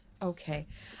 4. Okay.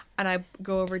 And I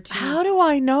go over to How do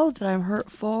I know that I'm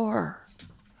hurt 4?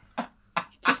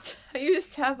 you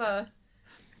just have a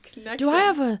connection. Do I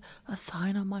have a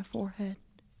sign on my forehead?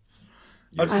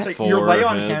 I was gonna say, Forehead. your lay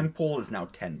on hand pool is now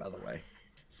 10, by the way.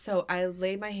 So I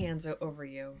lay my hands over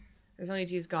you. There's only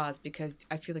to use gauze because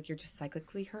I feel like you're just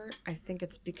cyclically hurt. I think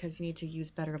it's because you need to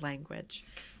use better language.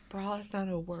 Bra is not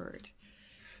a word.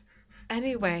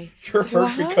 Anyway. You're so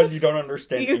hurt because you don't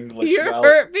understand English You're well.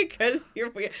 hurt because you're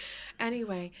weird.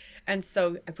 Anyway, and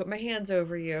so I put my hands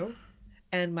over you,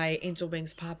 and my angel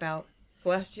wings pop out.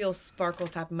 Celestial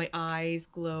sparkles happen. My eyes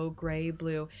glow gray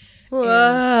blue.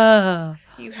 Whoa.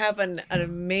 You have an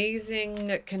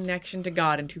amazing connection to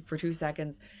God for 2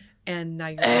 seconds, and now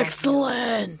you're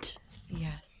Excellent.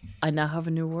 Yes, I now have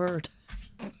a new word.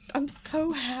 I'm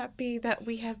so happy that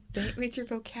we have made your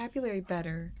vocabulary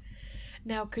better.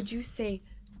 Now, could you say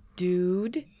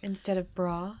 "dude" instead of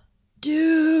 "bra"?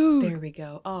 Dude. There we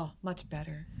go. Oh, much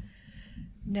better.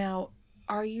 Now,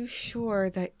 are you sure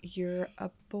that you're a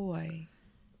boy?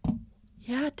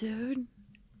 Yeah, dude.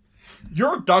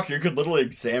 You're a doctor. You could literally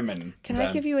examine. Can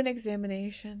I give you an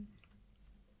examination?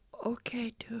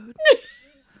 Okay, dude.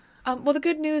 Well, the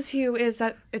good news, Hugh, is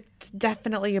that it's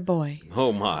definitely a boy.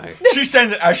 Oh my. She's saying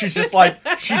that as she's just like,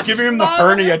 she's giving him the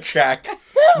hernia check.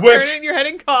 Turn Which, in your head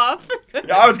and cough.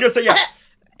 I was gonna say, yeah.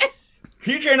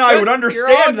 PJ and I would all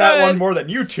understand that good. one more than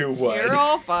you two would. You're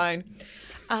all fine.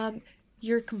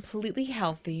 You're completely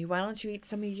healthy. Why don't you eat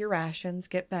some of your rations,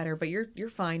 get better? But you're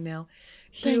fine now.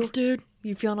 Hugh, Thanks, dude.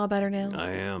 You feeling all better now?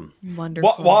 I am.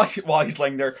 Wonderful. While he's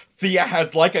laying there, Thea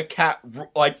has like a cat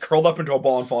like curled up into a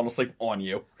ball and fallen asleep on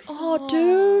you. Oh,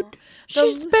 dude.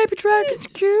 She's the baby dragon's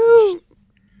cute.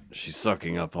 She's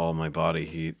sucking up all my body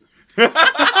heat.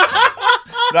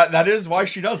 That is why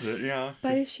she does it. Yeah.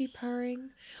 But is she purring?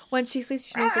 When she sleeps,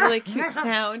 she makes a really cute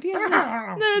sound. Isn't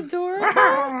that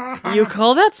adorable? You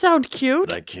call that sound cute?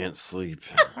 But I can't sleep.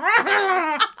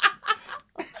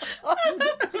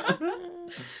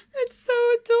 It's so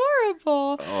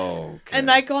adorable. Oh. Okay. And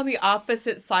I go on the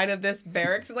opposite side of this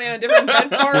barracks and lay on a different bed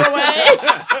far away.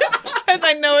 Because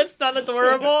I know it's not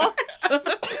adorable.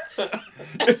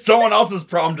 It's someone else's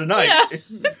problem tonight.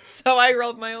 Yeah. So I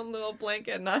rolled my own little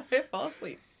blanket and I fall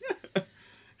asleep.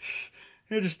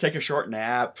 You just take a short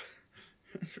nap.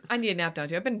 I need a nap, don't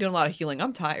you? I've been doing a lot of healing.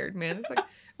 I'm tired, man. It's like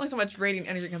only so much radiant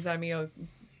energy comes out of me. Oh,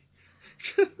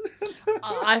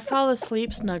 I fall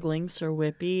asleep snuggling Sir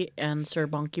Whippy and Sir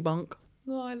Bonky Bonk.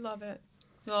 oh, I love it.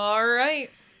 All right.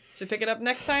 Should pick it up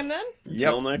next time then?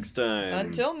 Until next time.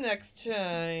 Until next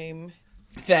time.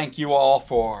 Thank you all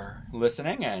for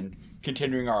listening and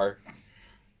continuing our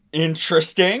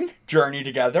interesting journey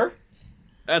together.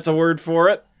 That's a word for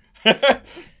it.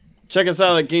 Check us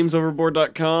out at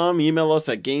gamesoverboard.com. Email us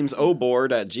at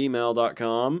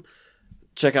gamesoboard@gmail.com.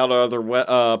 Check out our other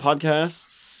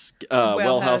podcasts.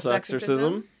 Well House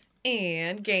Exorcism.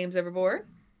 And Games Overboard.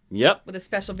 Yep. With a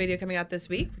special video coming out this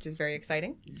week, which is very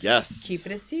exciting. Yes. Keep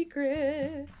it a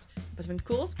secret. But something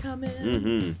cool's coming.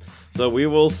 Mm-hmm. So we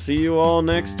will see you all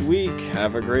next week.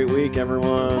 Have a great week,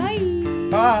 everyone.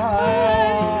 Bye.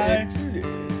 Bye.